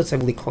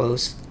relatively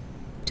close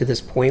to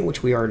this point,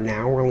 which we are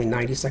now, we're only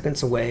 90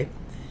 seconds away,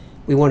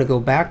 we want to go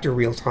back to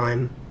real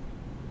time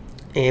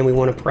and we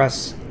want to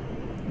press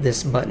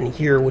this button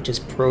here, which is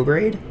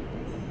prograde.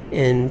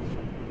 And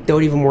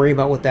don't even worry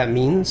about what that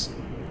means.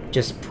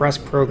 Just press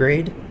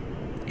prograde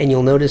and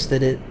you'll notice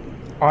that it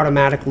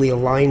automatically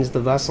aligns the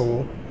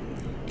vessel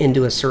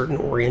into a certain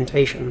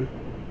orientation.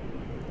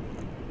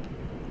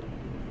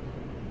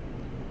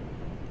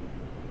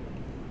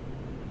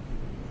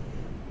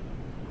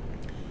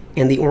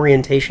 And the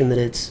orientation that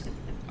it's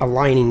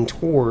aligning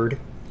toward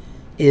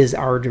is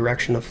our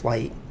direction of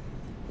flight.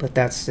 But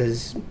that's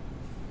as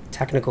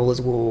technical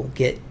as we'll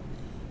get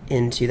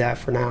into that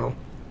for now.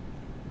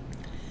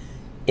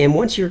 And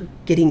once you're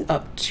getting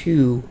up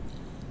to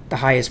the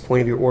highest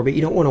point of your orbit,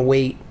 you don't want to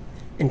wait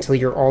until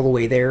you're all the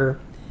way there.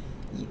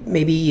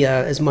 Maybe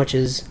as much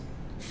as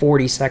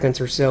 40 seconds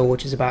or so,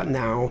 which is about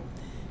now,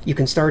 you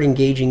can start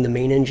engaging the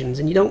main engines.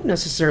 And you don't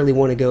necessarily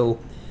want to go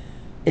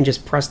and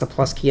just press the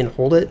plus key and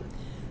hold it,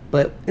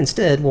 but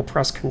instead we'll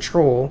press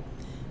control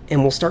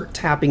and we'll start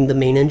tapping the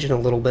main engine a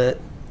little bit,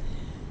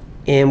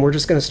 and we're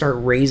just going to start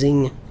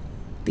raising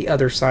the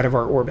other side of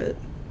our orbit.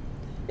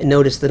 And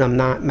notice that I'm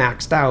not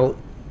maxed out,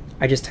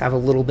 I just have a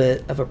little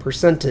bit of a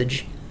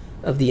percentage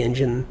of the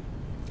engine.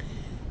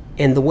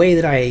 And the way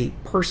that I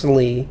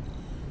personally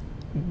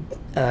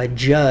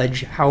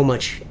judge how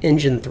much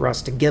engine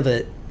thrust to give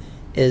it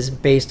is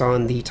based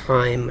on the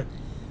time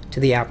to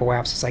the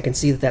apoapsis. I can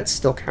see that that's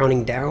still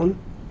counting down,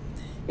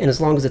 and as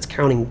long as it's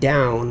counting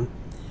down,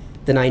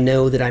 then I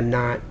know that I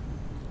know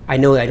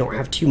I don't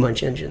have too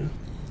much engine.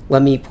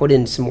 Let me put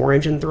in some more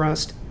engine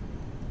thrust,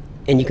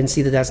 and you can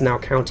see that that's now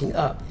counting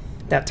up.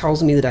 That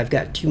tells me that I've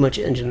got too much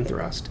engine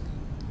thrust.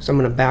 So I'm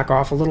going to back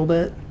off a little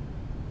bit,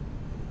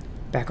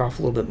 back off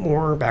a little bit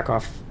more, back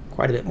off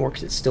quite a bit more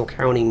because it's still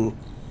counting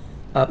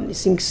up. You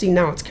can see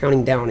now it's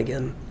counting down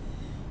again.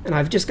 And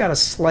I've just got a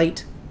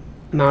slight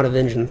amount of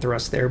engine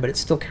thrust there, but it's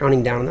still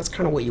counting down, and that's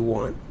kind of what you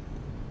want.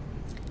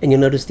 And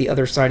you'll notice the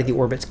other side of the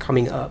orbit's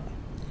coming up.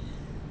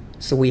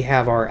 So we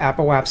have our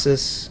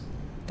apoapsis,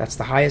 that's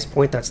the highest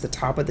point, that's the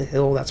top of the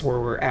hill, that's where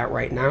we're at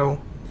right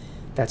now.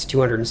 That's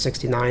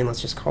 269,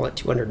 let's just call it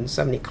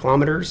 270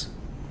 kilometers.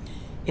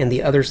 And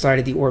the other side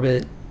of the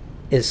orbit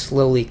is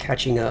slowly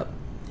catching up.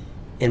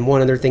 And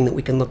one other thing that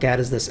we can look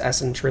at is this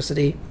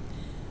eccentricity.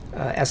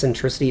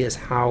 Eccentricity is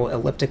how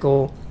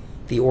elliptical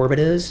the orbit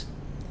is.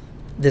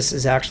 This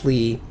is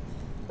actually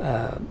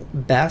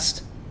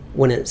best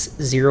when it's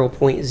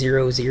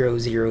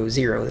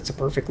 0.0000. It's a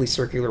perfectly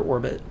circular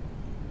orbit.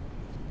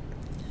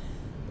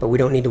 But we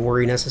don't need to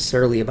worry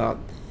necessarily about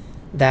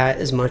that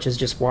as much as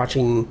just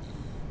watching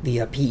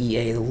the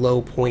PEA, the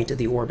low point of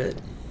the orbit.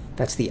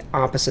 That's the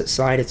opposite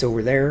side, it's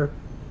over there,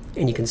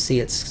 and you can see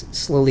it's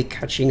slowly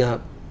catching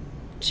up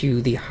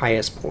to the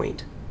highest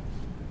point.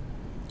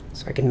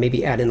 So I can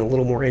maybe add in a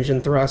little more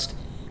engine thrust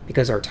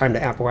because our time to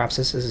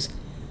apoapsis is,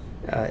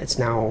 it's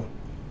now,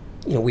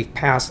 we've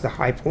passed the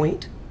high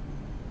point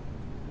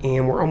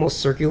and we're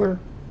almost circular.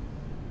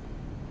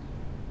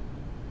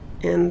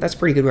 And that's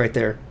pretty good right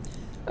there.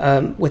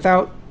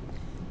 Without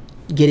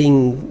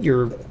getting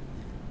your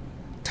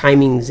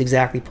timings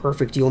exactly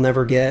perfect, you'll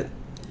never get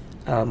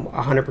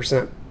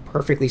 100%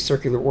 perfectly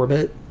circular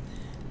orbit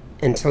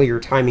until your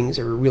timings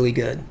are really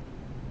good.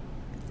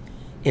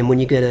 And when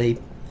you get a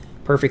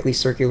perfectly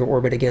circular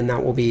orbit, again,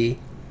 that will be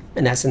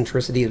an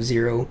eccentricity of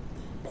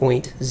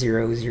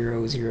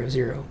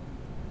 0.0000.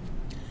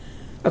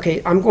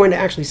 Okay, I'm going to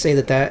actually say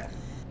that that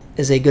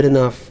is a good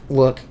enough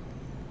look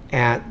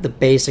at the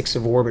basics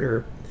of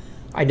Orbiter.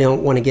 I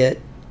don't want to get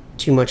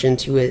too much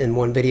into it in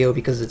one video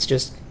because it's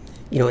just,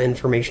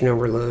 information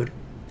overload.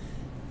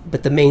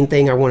 But the main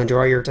thing I want to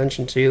draw your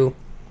attention to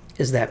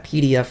is that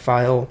PDF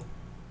file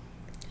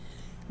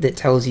that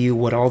tells you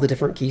what all the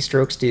different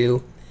keystrokes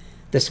do.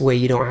 This way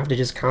you don't have to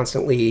just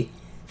constantly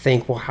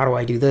think, well, how do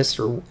I do this?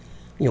 Or,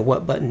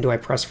 what button do I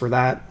press for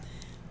that?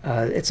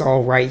 It's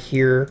all right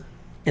here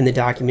in the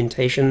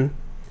documentation.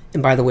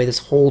 And by the way, this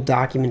whole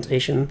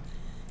documentation,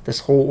 this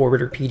whole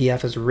Orbiter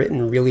PDF is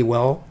written really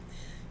well.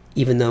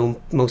 Even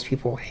though most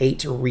people hate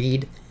to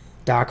read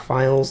doc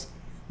files,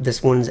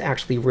 this one's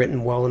actually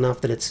written well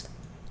enough that it's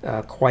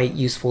quite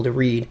useful to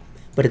read.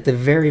 But at the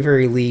very,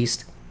 very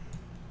least,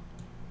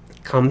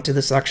 come to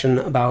the section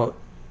about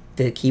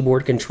the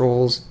keyboard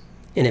controls,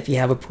 and if you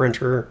have a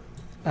printer,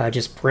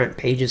 just print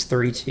pages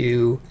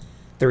 32,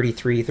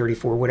 33,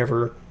 34,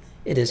 whatever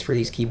it is for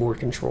these keyboard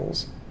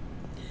controls.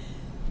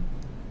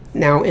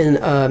 Now, in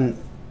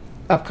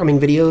a upcoming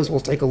videos, we'll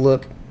take a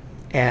look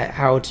at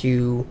how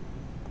to,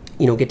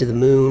 get to the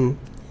moon,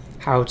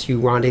 how to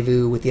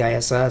rendezvous with the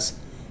ISS,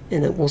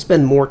 and then we'll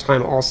spend more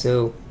time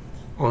also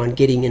on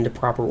getting into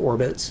proper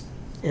orbits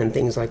and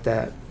things like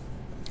that.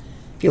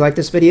 If you like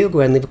this video, go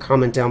ahead and leave a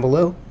comment down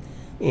below,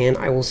 and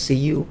I will see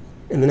you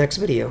in the next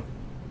video.